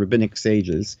greatest rabbinic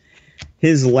sages,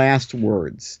 his last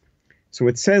words. So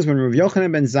it says, when Rabbi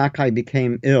Yochanan ben Zakkai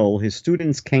became ill, his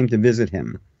students came to visit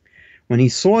him. When he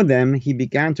saw them, he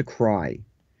began to cry.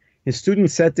 His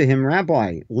students said to him,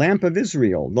 Rabbi, lamp of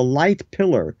Israel, the light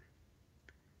pillar.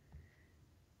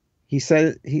 They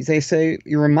say,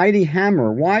 you're a mighty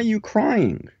hammer. Why are you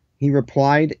crying? He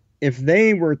replied, if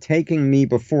they were taking me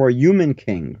before a human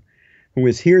king, who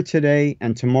is here today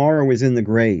and tomorrow is in the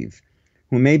grave,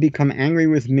 who may become angry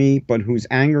with me, but whose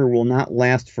anger will not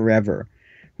last forever,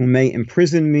 who may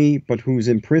imprison me, but whose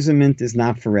imprisonment is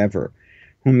not forever,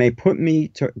 who may put me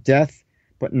to death,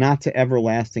 but not to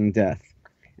everlasting death,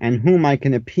 and whom I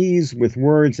can appease with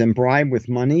words and bribe with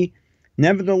money,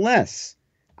 nevertheless,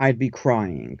 I'd be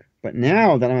crying. But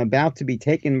now that I'm about to be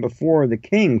taken before the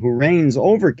King who reigns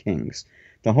over kings,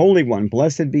 the Holy One,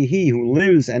 blessed be he who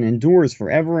lives and endures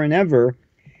forever and ever,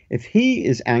 if he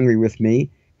is angry with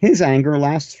me, his anger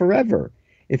lasts forever.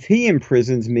 If he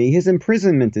imprisons me, his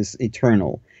imprisonment is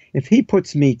eternal. If he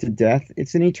puts me to death,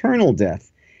 it's an eternal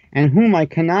death, and whom I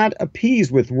cannot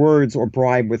appease with words or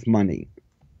bribe with money.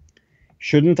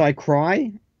 Shouldn't I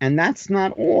cry? And that's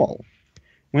not all.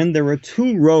 When there are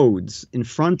two roads in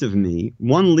front of me,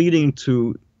 one leading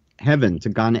to heaven, to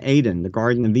Gan Eden, the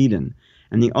Garden of Eden,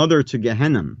 and the other to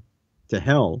Gehenna, to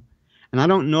hell, and I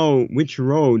don't know which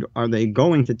road are they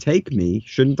going to take me.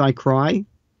 Shouldn't I cry?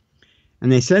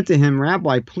 And they said to him,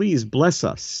 Rabbi, please bless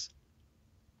us.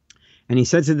 And he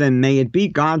said to them, may it be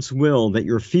God's will that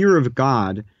your fear of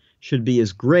God should be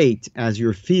as great as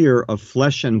your fear of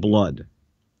flesh and blood.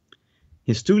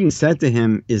 His students said to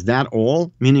him, is that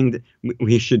all? Meaning that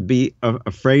we should be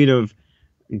afraid of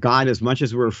God as much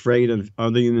as we're afraid of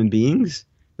other human beings?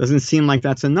 Doesn't seem like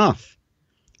that's enough.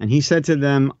 And he said to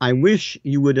them, I wish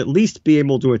you would at least be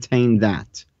able to attain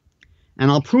that.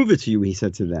 And I'll prove it to you, he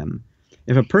said to them.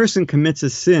 If a person commits a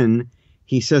sin,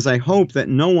 he says, I hope that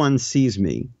no one sees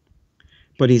me.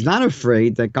 But he's not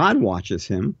afraid that God watches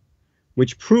him,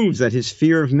 which proves that his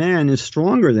fear of man is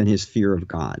stronger than his fear of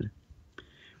God.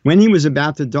 When he was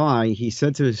about to die, he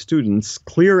said to his students,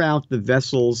 clear out the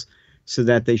vessels so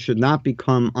that they should not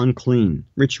become unclean,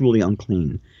 ritually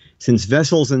unclean, since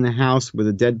vessels in the house with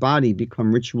a dead body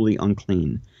become ritually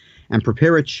unclean. And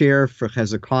prepare a chair for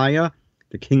Hezekiah,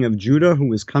 the king of Judah,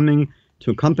 who is coming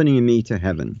to accompany me to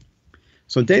heaven.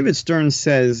 So David Stern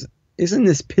says, isn't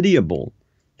this pitiable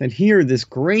that here this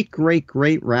great, great,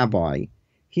 great rabbi,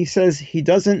 he says he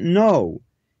doesn't know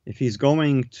if he's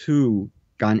going to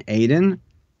Gan Eden,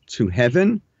 to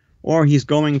heaven, or he's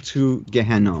going to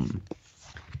Gehenna.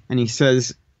 And he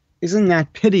says, isn't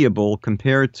that pitiable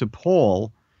compared to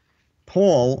Paul?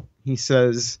 Paul, he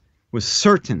says, was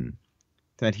certain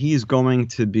that he's going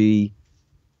to be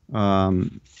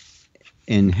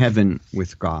in heaven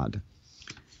with God.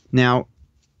 Now,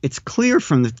 it's clear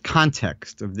from the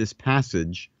context of this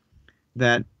passage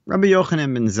that Rabbi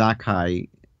Yochanan ben Zakkai,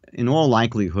 in all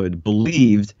likelihood,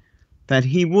 believed that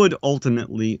he would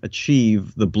ultimately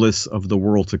achieve the bliss of the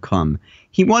world to come.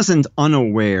 He wasn't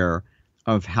unaware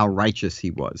of how righteous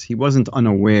he was. He wasn't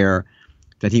unaware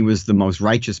that he was the most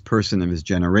righteous person of his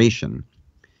generation.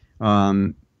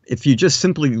 If you just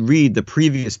simply read the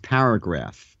previous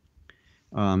paragraph,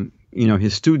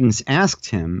 his students asked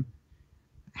him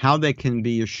how they can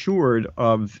be assured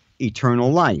of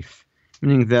eternal life,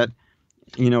 meaning that,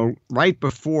 right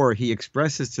before he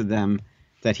expresses to them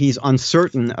that he's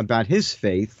uncertain about his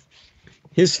fate.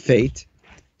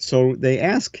 So they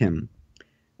ask him,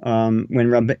 when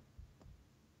Rabbi,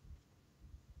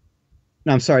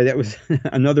 no, I'm sorry, that was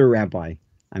another rabbi.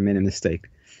 I made a mistake.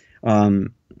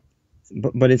 But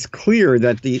it's clear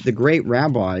that the great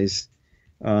rabbis,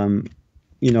 they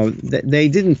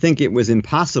didn't think it was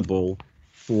impossible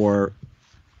for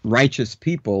righteous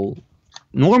people,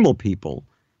 normal people,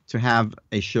 to have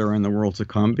a share in the world to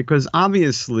come, because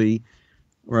obviously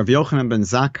Rav Yochanan ben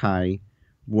Zakkai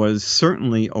was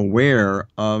certainly aware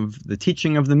of the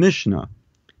teaching of the Mishnah,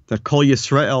 that Kol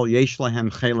Yisrael yesh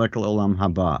lahem chelek le'olam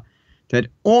haba, that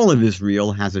all of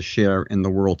Israel has a share in the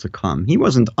world to come. He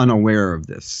wasn't unaware of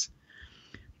this.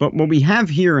 But what we have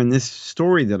here in this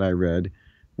story that I read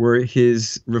were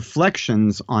his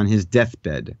reflections on his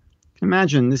deathbed.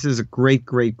 Imagine, this is a great,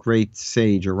 great, great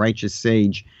sage, a righteous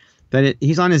sage, that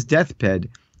he's on his deathbed,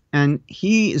 and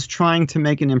he is trying to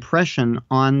make an impression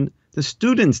on the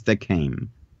students that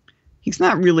came. He's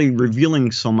not really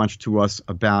revealing so much to us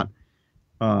about,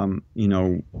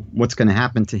 what's going to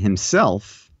happen to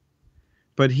himself,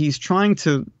 but he's trying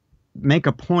to make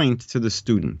a point to the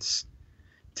students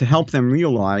to help them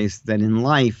realize that in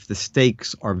life the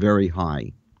stakes are very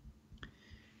high.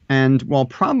 And while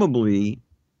probably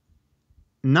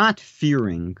not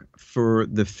fearing for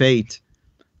the fate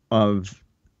of,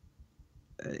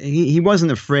 he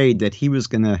wasn't afraid that he was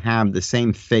going to have the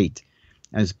same fate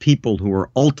as people who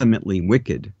were ultimately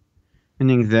wicked.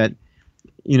 Meaning that,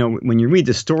 when you read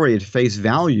the story at face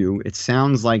value, it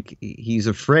sounds like he's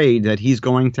afraid that he's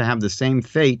going to have the same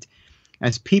fate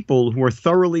as people who are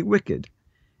thoroughly wicked.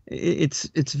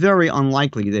 It's very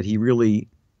unlikely that he really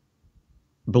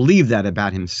believed that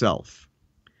about himself.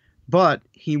 But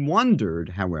he wondered,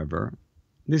 however,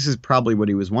 this is probably what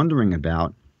he was wondering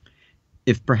about,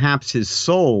 if perhaps his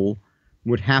soul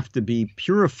would have to be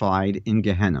purified in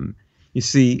Gehenna. You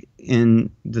see, in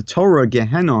the Torah,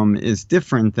 Gehenna is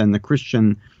different than the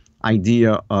Christian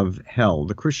idea of hell.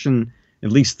 The Christian,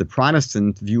 at least the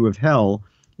Protestant view of hell,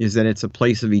 is that it's a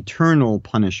place of eternal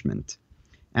punishment.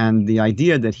 And the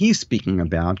idea that he's speaking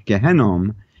about,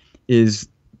 Gehenna, is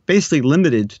basically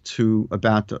limited to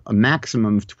about a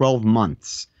maximum of 12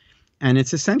 months. And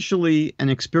it's essentially an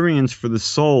experience for the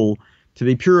soul to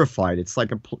be purified. It's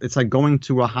like going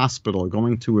to a hospital,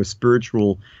 going to a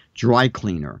spiritual dry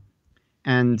cleaner.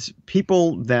 And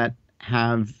people that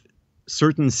have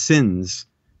certain sins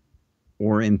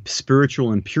or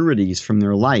spiritual impurities from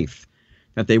their life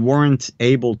that they weren't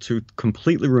able to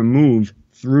completely remove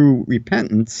through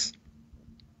repentance,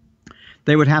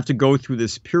 they would have to go through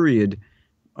this period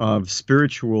of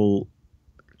spiritual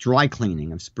dry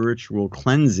cleaning, of spiritual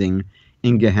cleansing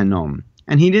in Gehenom.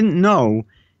 And he didn't know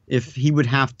if he would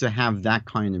have to have that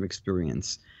kind of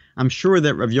experience. I'm sure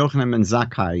that Rav Yochanan ben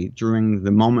Zakkai, during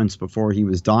the moments before he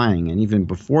was dying, and even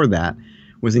before that,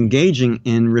 was engaging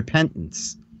in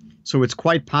repentance. So it's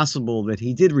quite possible that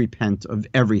he did repent of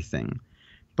everything.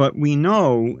 But we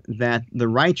know that the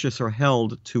righteous are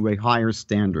held to a higher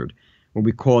standard, what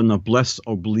we call noblesse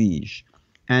oblige.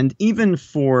 And even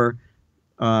for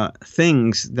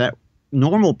things that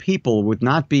normal people would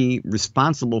not be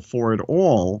responsible for at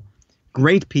all,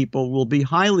 great people will be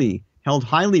held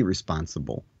highly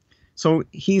responsible. So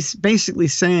he's basically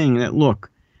saying that,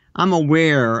 look, I'm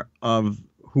aware of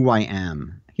who I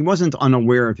am. He wasn't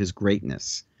unaware of his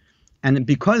greatness. And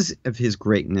because of his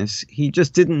greatness, he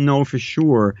just didn't know for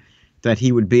sure that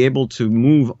he would be able to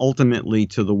move ultimately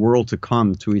to the world to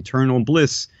come, to eternal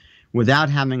bliss, without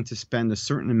having to spend a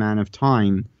certain amount of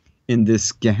time in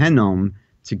this Gehenom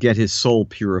to get his soul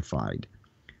purified.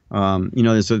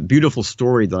 There's a beautiful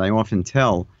story that I often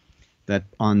tell, that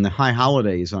on the high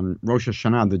holidays, on Rosh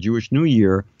Hashanah, the Jewish New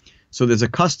Year, so there's a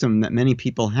custom that many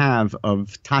people have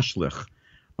of tashlich,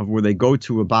 of where they go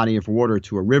to a body of water,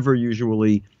 to a river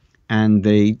usually, and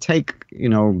they take,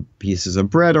 pieces of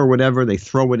bread or whatever, they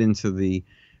throw it into the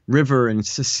river, and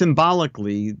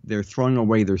symbolically they're throwing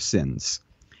away their sins.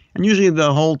 And usually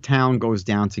the whole town goes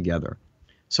down together.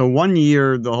 So one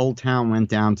year the whole town went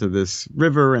down to this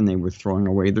river and they were throwing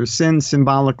away their sins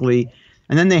symbolically.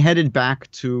 And then they headed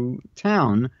back to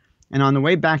town. And on the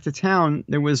way back to town,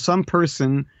 there was some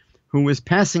person who was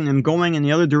passing them going in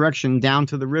the other direction down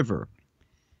to the river.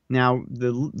 Now,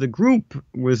 the group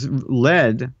was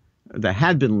led, that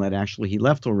had been led actually, he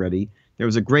left already. There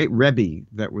was a great Rebbe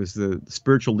that was the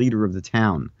spiritual leader of the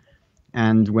town.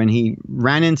 And when he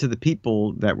ran into the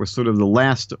people that were sort of the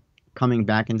last coming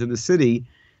back into the city,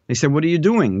 they said, "What are you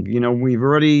doing? We've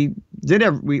already we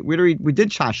did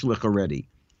shashlich already."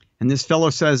 And this fellow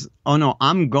says, "Oh no,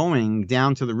 I'm going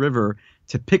down to the river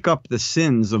to pick up the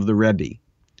sins of the Rebbe,"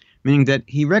 meaning that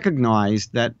he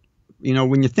recognized that,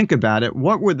 when you think about it,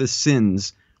 what were the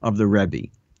sins of the Rebbe?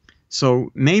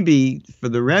 So maybe for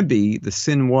the Rebbe, the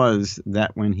sin was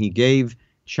that when he gave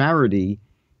charity,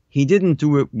 he didn't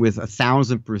do it with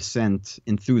 1,000%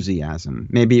 enthusiasm.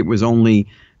 Maybe it was only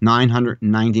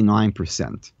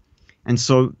 999%. And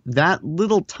so that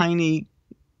little tiny,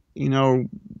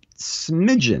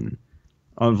 smidgen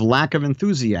of lack of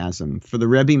enthusiasm for the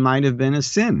Rebbe might have been a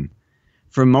sin.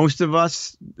 For most of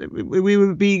us, we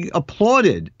would be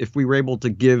applauded if we were able to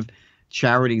give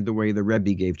charity the way the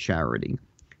Rebbe gave charity.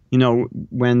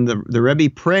 When the Rebbe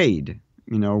prayed,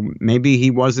 maybe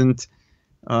he wasn't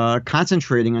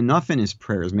concentrating enough in his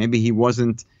prayers. Maybe he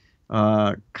wasn't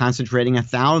concentrating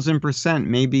 1,000%.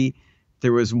 Maybe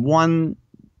there was 1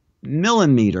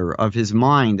 millimeter of his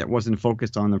mind that wasn't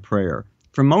focused on the prayer.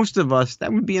 For most of us,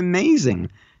 that would be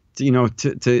amazing,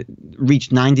 to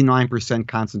reach 99%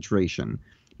 concentration.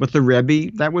 But the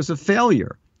Rebbe, that was a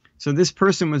failure. So this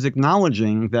person was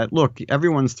acknowledging that, look,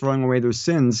 everyone's throwing away their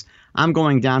sins. I'm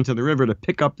going down to the river to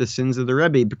pick up the sins of the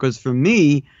Rebbe, because for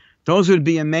me, those would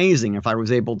be amazing if I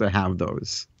was able to have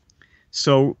those.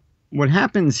 So what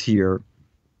happens here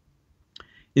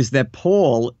is that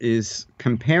Paul is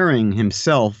comparing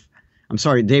himself,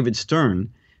 David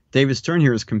Stern. David Stern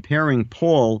here is comparing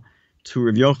Paul to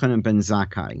Rav Yochanan ben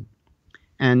Zakkai.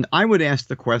 And I would ask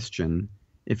the question,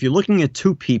 if you're looking at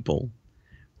two people,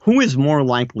 who is more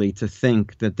likely to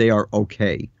think that they are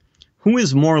okay? Who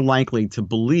is more likely to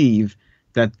believe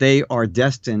that they are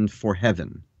destined for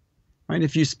heaven? Right?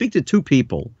 If you speak to two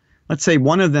people, let's say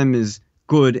one of them is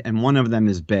good and one of them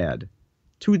is bad.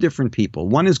 Two different people.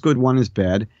 One is good, one is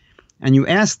bad. And you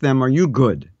ask them, are you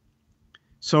good?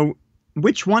 So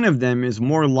which one of them is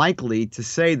more likely to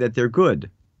say that they're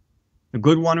good? The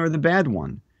good one or the bad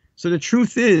one? So the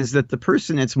truth is that the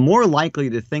person that's more likely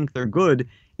to think they're good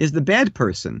is the bad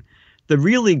person. The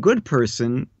really good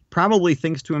person probably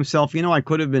thinks to himself, I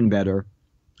could have been better.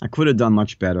 I could have done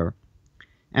much better.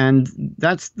 And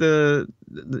that's the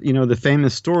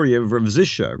famous story of Rav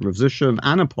Zisha of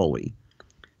Annapolis,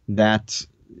 that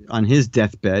on his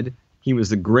deathbed, he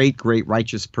was a great, great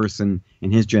righteous person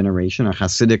in his generation, a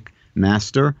Hasidic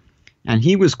master, and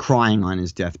he was crying on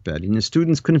his deathbed. And the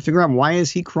students couldn't figure out, why is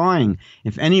he crying?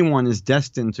 If anyone is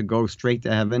destined to go straight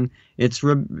to heaven, it's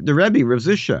the Rebbe, Rav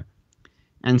Zisha.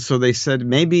 And so they said,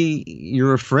 maybe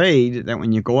you're afraid that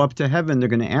when you go up to heaven, they're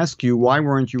going to ask you, why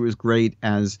weren't you as great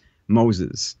as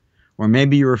Moses? Or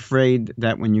maybe you're afraid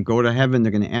that when you go to heaven,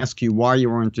 they're going to ask you why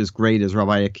you weren't as great as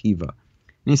Rabbi Akiva.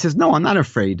 And he says, no, I'm not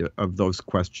afraid of those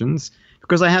questions,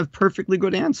 because I have perfectly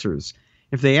good answers.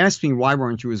 If they ask me, why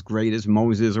weren't you as great as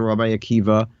Moses or Rabbi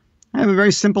Akiva, I have a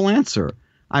very simple answer.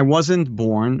 I wasn't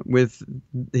born with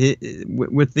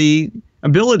the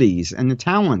abilities and the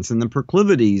talents and the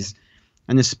proclivities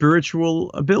and the spiritual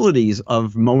abilities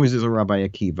of Moses or Rabbi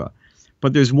Akiva.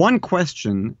 But there's one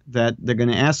question that they're going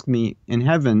to ask me in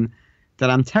heaven that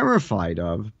I'm terrified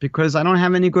of because I don't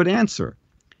have any good answer.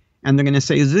 And they're going to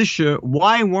say, Zisha,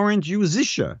 why weren't you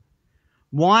Zisha?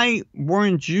 Why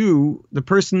weren't you the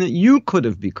person that you could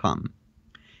have become?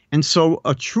 And so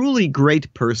a truly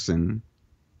great person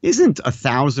isn't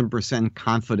 1,000%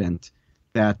 confident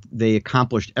that they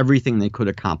accomplished everything they could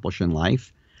accomplish in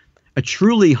life. A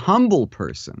truly humble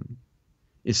person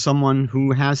is someone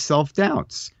who has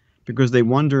self-doubts because they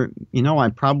wonder, I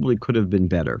probably could have been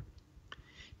better.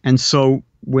 And so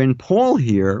when Paul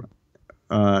here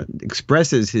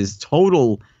expresses his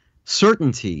total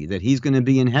certainty that he's going to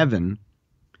be in heaven,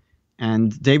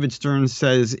 and David Stern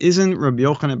says, isn't Rabbi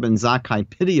Yochanan ben Zakkai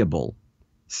pitiable,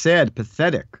 sad,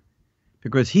 pathetic,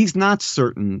 because he's not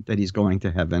certain that he's going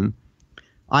to heaven?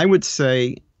 I would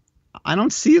say, I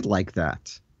don't see it like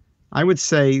that. I would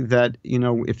say that,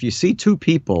 if you see two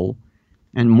people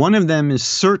and one of them is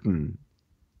certain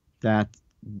that,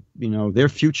 their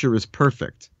future is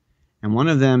perfect, and one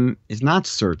of them is not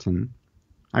certain,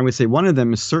 I would say one of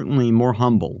them is certainly more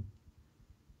humble.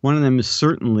 One of them is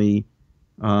certainly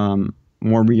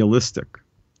more realistic.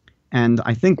 And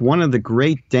I think one of the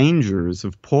great dangers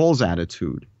of Paul's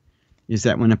attitude is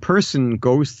that when a person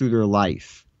goes through their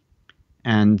life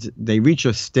and they reach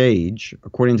a stage,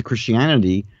 according to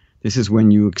Christianity, this is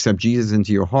when you accept Jesus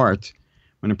into your heart,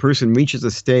 when a person reaches a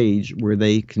stage where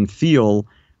they can feel,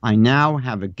 I now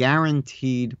have a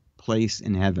guaranteed place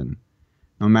in heaven.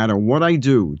 No matter what I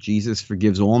do, Jesus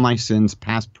forgives all my sins,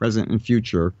 past, present, and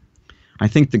future. I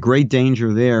think the great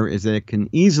danger there is that it can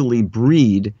easily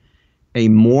breed a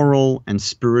moral and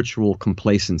spiritual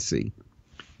complacency,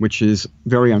 which is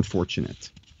very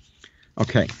unfortunate.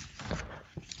 Okay,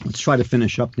 let's try to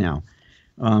finish up now.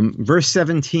 Verse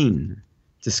 17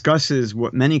 discusses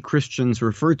what many Christians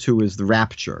refer to as the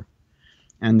rapture.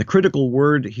 And the critical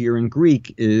word here in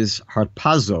Greek is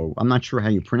harpazo. I'm not sure how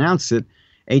you pronounce it,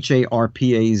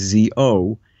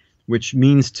 Harpazo, which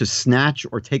means to snatch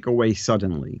or take away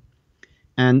suddenly.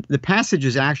 And the passage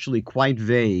is actually quite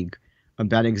vague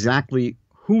about exactly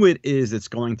who it is that's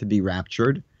going to be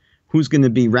raptured, who's going to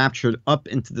be raptured up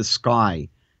into the sky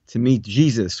to meet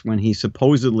Jesus when he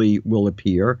supposedly will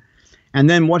appear, and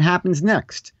then what happens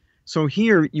next. So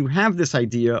here you have this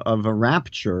idea of a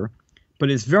rapture, but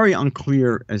it's very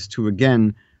unclear as to,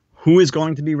 again, who is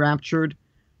going to be raptured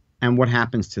and what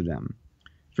happens to them.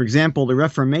 For example, the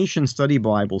Reformation Study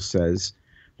Bible says,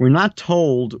 we're not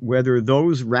told whether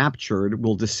those raptured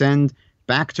will descend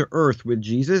back to earth with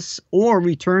Jesus or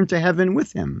return to heaven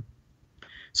with him.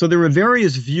 So there are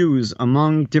various views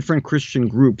among different Christian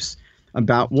groups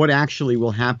about what actually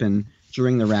will happen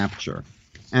during the rapture.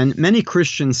 And many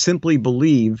Christians simply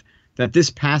believe that this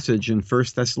passage in 1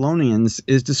 Thessalonians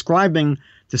is describing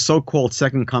the so-called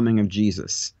second coming of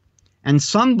Jesus. And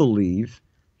some believe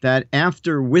that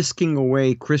after whisking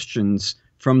away Christians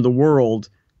from the world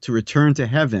to return to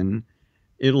heaven,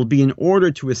 it'll be in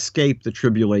order to escape the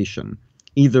tribulation,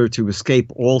 either to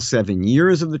escape all 7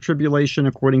 years of the tribulation,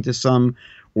 according to some,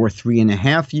 or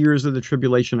 3.5 years of the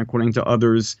tribulation, according to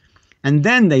others. And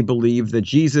then they believe that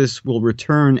Jesus will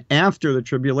return after the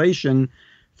tribulation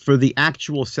for the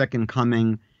actual second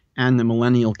coming and the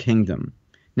millennial kingdom.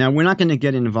 Now, we're not going to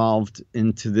get involved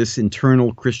into this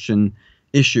internal Christian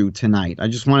issue tonight. I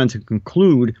just wanted to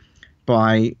conclude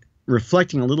by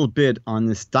reflecting a little bit on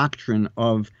this doctrine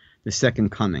of the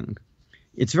second coming.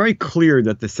 It's very clear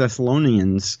that the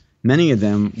Thessalonians, many of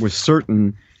them, were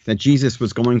certain that Jesus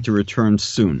was going to return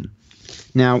soon.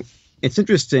 Now, it's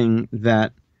interesting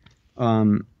that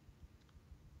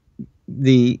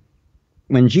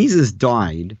when Jesus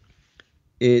died,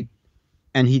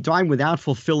 and he died without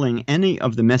fulfilling any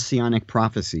of the messianic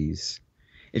prophecies,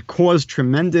 it caused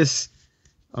tremendous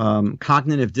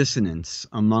cognitive dissonance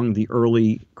among the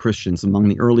early Christians, among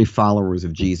the early followers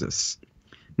of Jesus.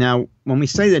 Now, when we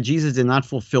say that Jesus did not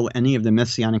fulfill any of the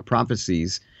messianic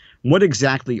prophecies, what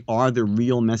exactly are the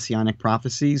real messianic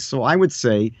prophecies? So I would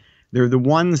say they're the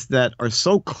ones that are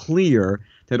so clear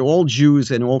that all Jews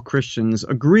and all Christians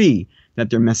agree that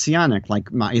they're messianic, like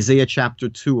Isaiah chapter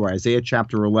 2 or Isaiah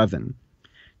chapter 11.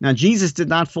 Now, Jesus did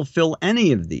not fulfill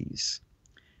any of these.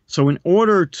 So in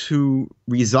order to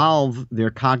resolve their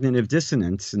cognitive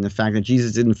dissonance and the fact that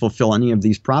Jesus didn't fulfill any of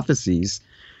these prophecies,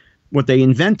 what they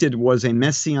invented was a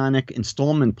messianic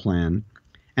installment plan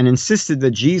and insisted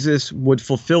that Jesus would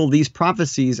fulfill these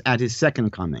prophecies at his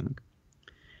second coming.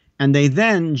 And they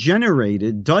then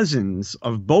generated dozens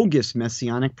of bogus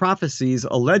messianic prophecies,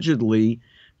 allegedly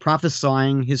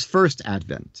prophesying his first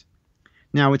advent.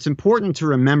 Now, it's important to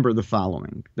remember the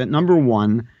following, that number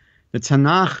one, the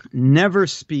Tanakh never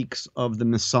speaks of the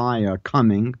Messiah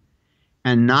coming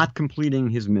and not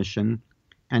completing his mission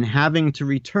and having to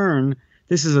return.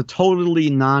 This is a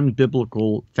totally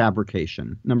non-biblical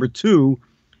fabrication. Number two,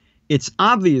 it's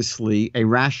obviously a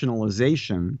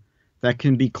rationalization that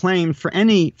can be claimed for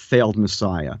any failed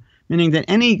Messiah, meaning that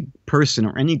any person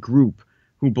or any group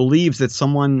who believes that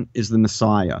someone is the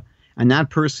Messiah and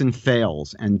that person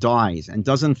fails and dies and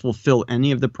doesn't fulfill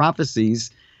any of the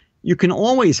prophecies, you can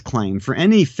always claim for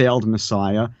any failed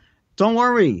Messiah, don't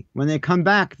worry, when they come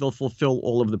back, they'll fulfill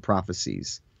all of the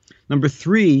prophecies. Number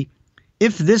three,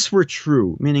 if this were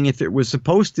true, meaning if it was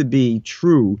supposed to be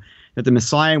true that the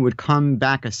Messiah would come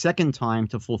back a second time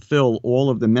to fulfill all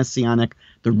of the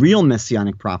real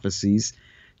messianic prophecies,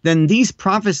 then these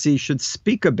prophecies should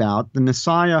speak about the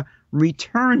Messiah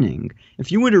returning. If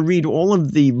you were to read all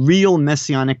of the real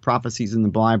messianic prophecies in the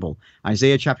Bible,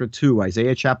 Isaiah chapter 2,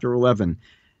 Isaiah chapter 11,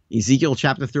 Ezekiel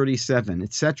chapter 37,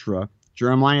 etc.,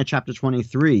 Jeremiah chapter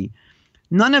 23,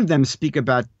 none of them speak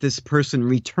about this person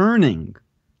returning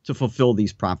to fulfill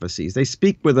these prophecies. They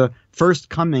speak with a first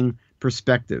coming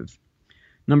perspective.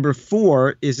 Number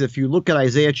four is, if you look at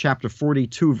Isaiah chapter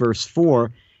 42, verse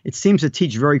 4, it seems to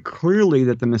teach very clearly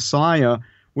that the Messiah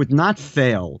would not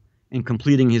fail in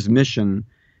completing his mission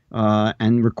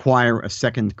and require a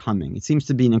second coming. It seems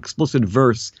to be an explicit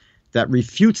verse that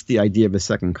refutes the idea of a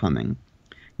second coming.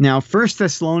 Now, 1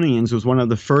 Thessalonians was one of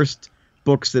the first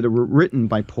books that were written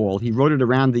by Paul. He wrote it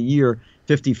around the year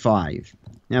 55.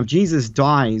 Now, if Jesus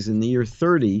dies in the year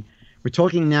 30, we're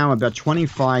talking now about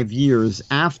 25 years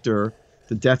after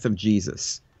the death of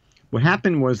Jesus. What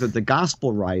happened was that the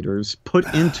gospel writers put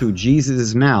into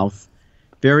Jesus' mouth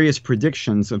various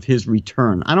predictions of his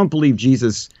return. I don't believe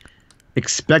Jesus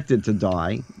expected to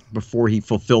die before he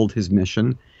fulfilled his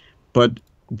mission, but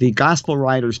the gospel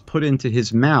writers put into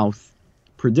his mouth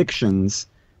predictions.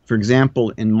 For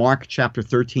example, in Mark chapter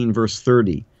 13, verse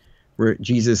 30, where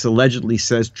Jesus allegedly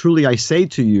says, "Truly I say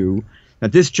to you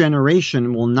that this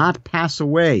generation will not pass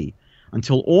away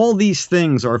until all these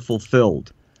things are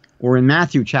fulfilled." Or in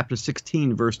Matthew chapter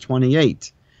 16, verse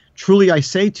 28, "Truly I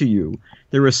say to you,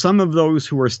 there are some of those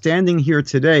who are standing here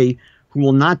today who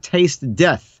will not taste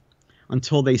death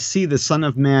until they see the Son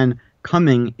of Man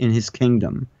coming in his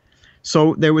kingdom."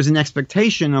 So there was an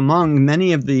expectation among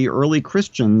many of the early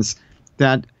Christians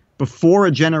that before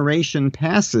a generation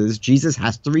passes, Jesus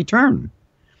has to return.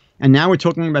 And now we're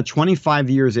talking about 25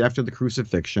 years after the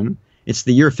crucifixion. It's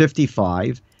the year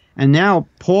 55. And now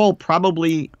Paul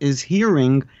probably is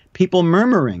hearing people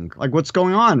murmuring, like, what's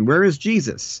going on? Where is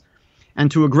Jesus?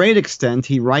 And to a great extent,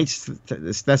 he writes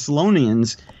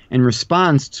Thessalonians in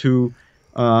response to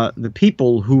the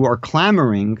people who are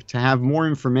clamoring to have more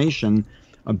information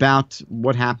about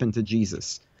what happened to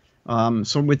Jesus.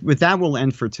 So with that, we'll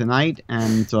end for tonight.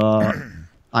 And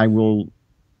I will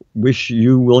wish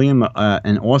you, William,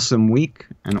 an awesome week,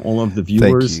 and all of the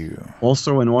viewers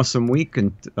also an awesome week.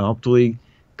 And hopefully,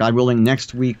 God willing,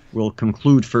 next week we'll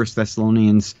conclude 1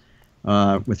 Thessalonians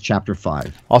with chapter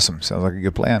 5. Awesome. Sounds like a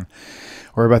good plan.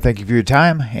 Well, Rabbi, thank you for your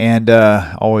time, and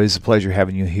always a pleasure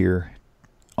having you here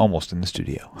almost in the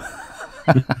studio.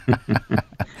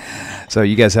 So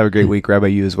you guys have a great week, Rabbi,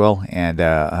 you as well, and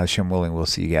Hashem willing, we'll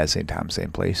see you guys same time,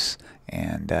 same place.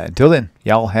 And until then,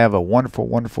 y'all have a wonderful,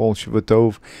 wonderful Shabbat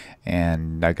Tov,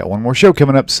 and I got one more show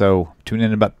coming up, so tune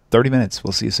in about 30 minutes.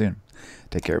 We'll see you soon.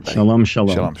 Take care, everybody. Shalom,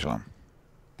 shalom. Shalom, shalom.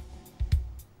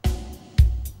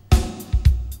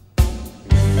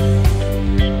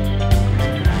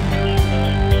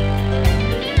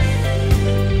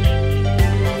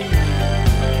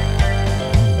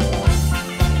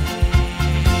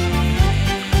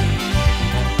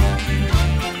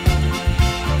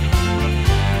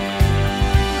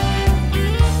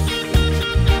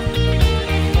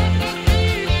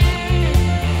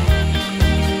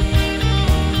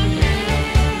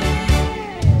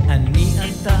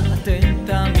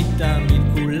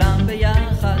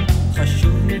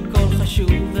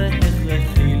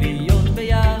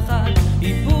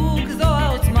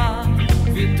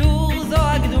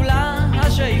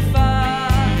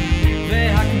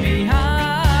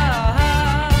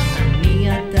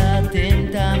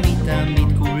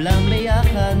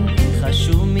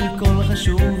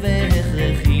 חשוב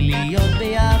והכרחי להיות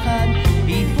ביחד.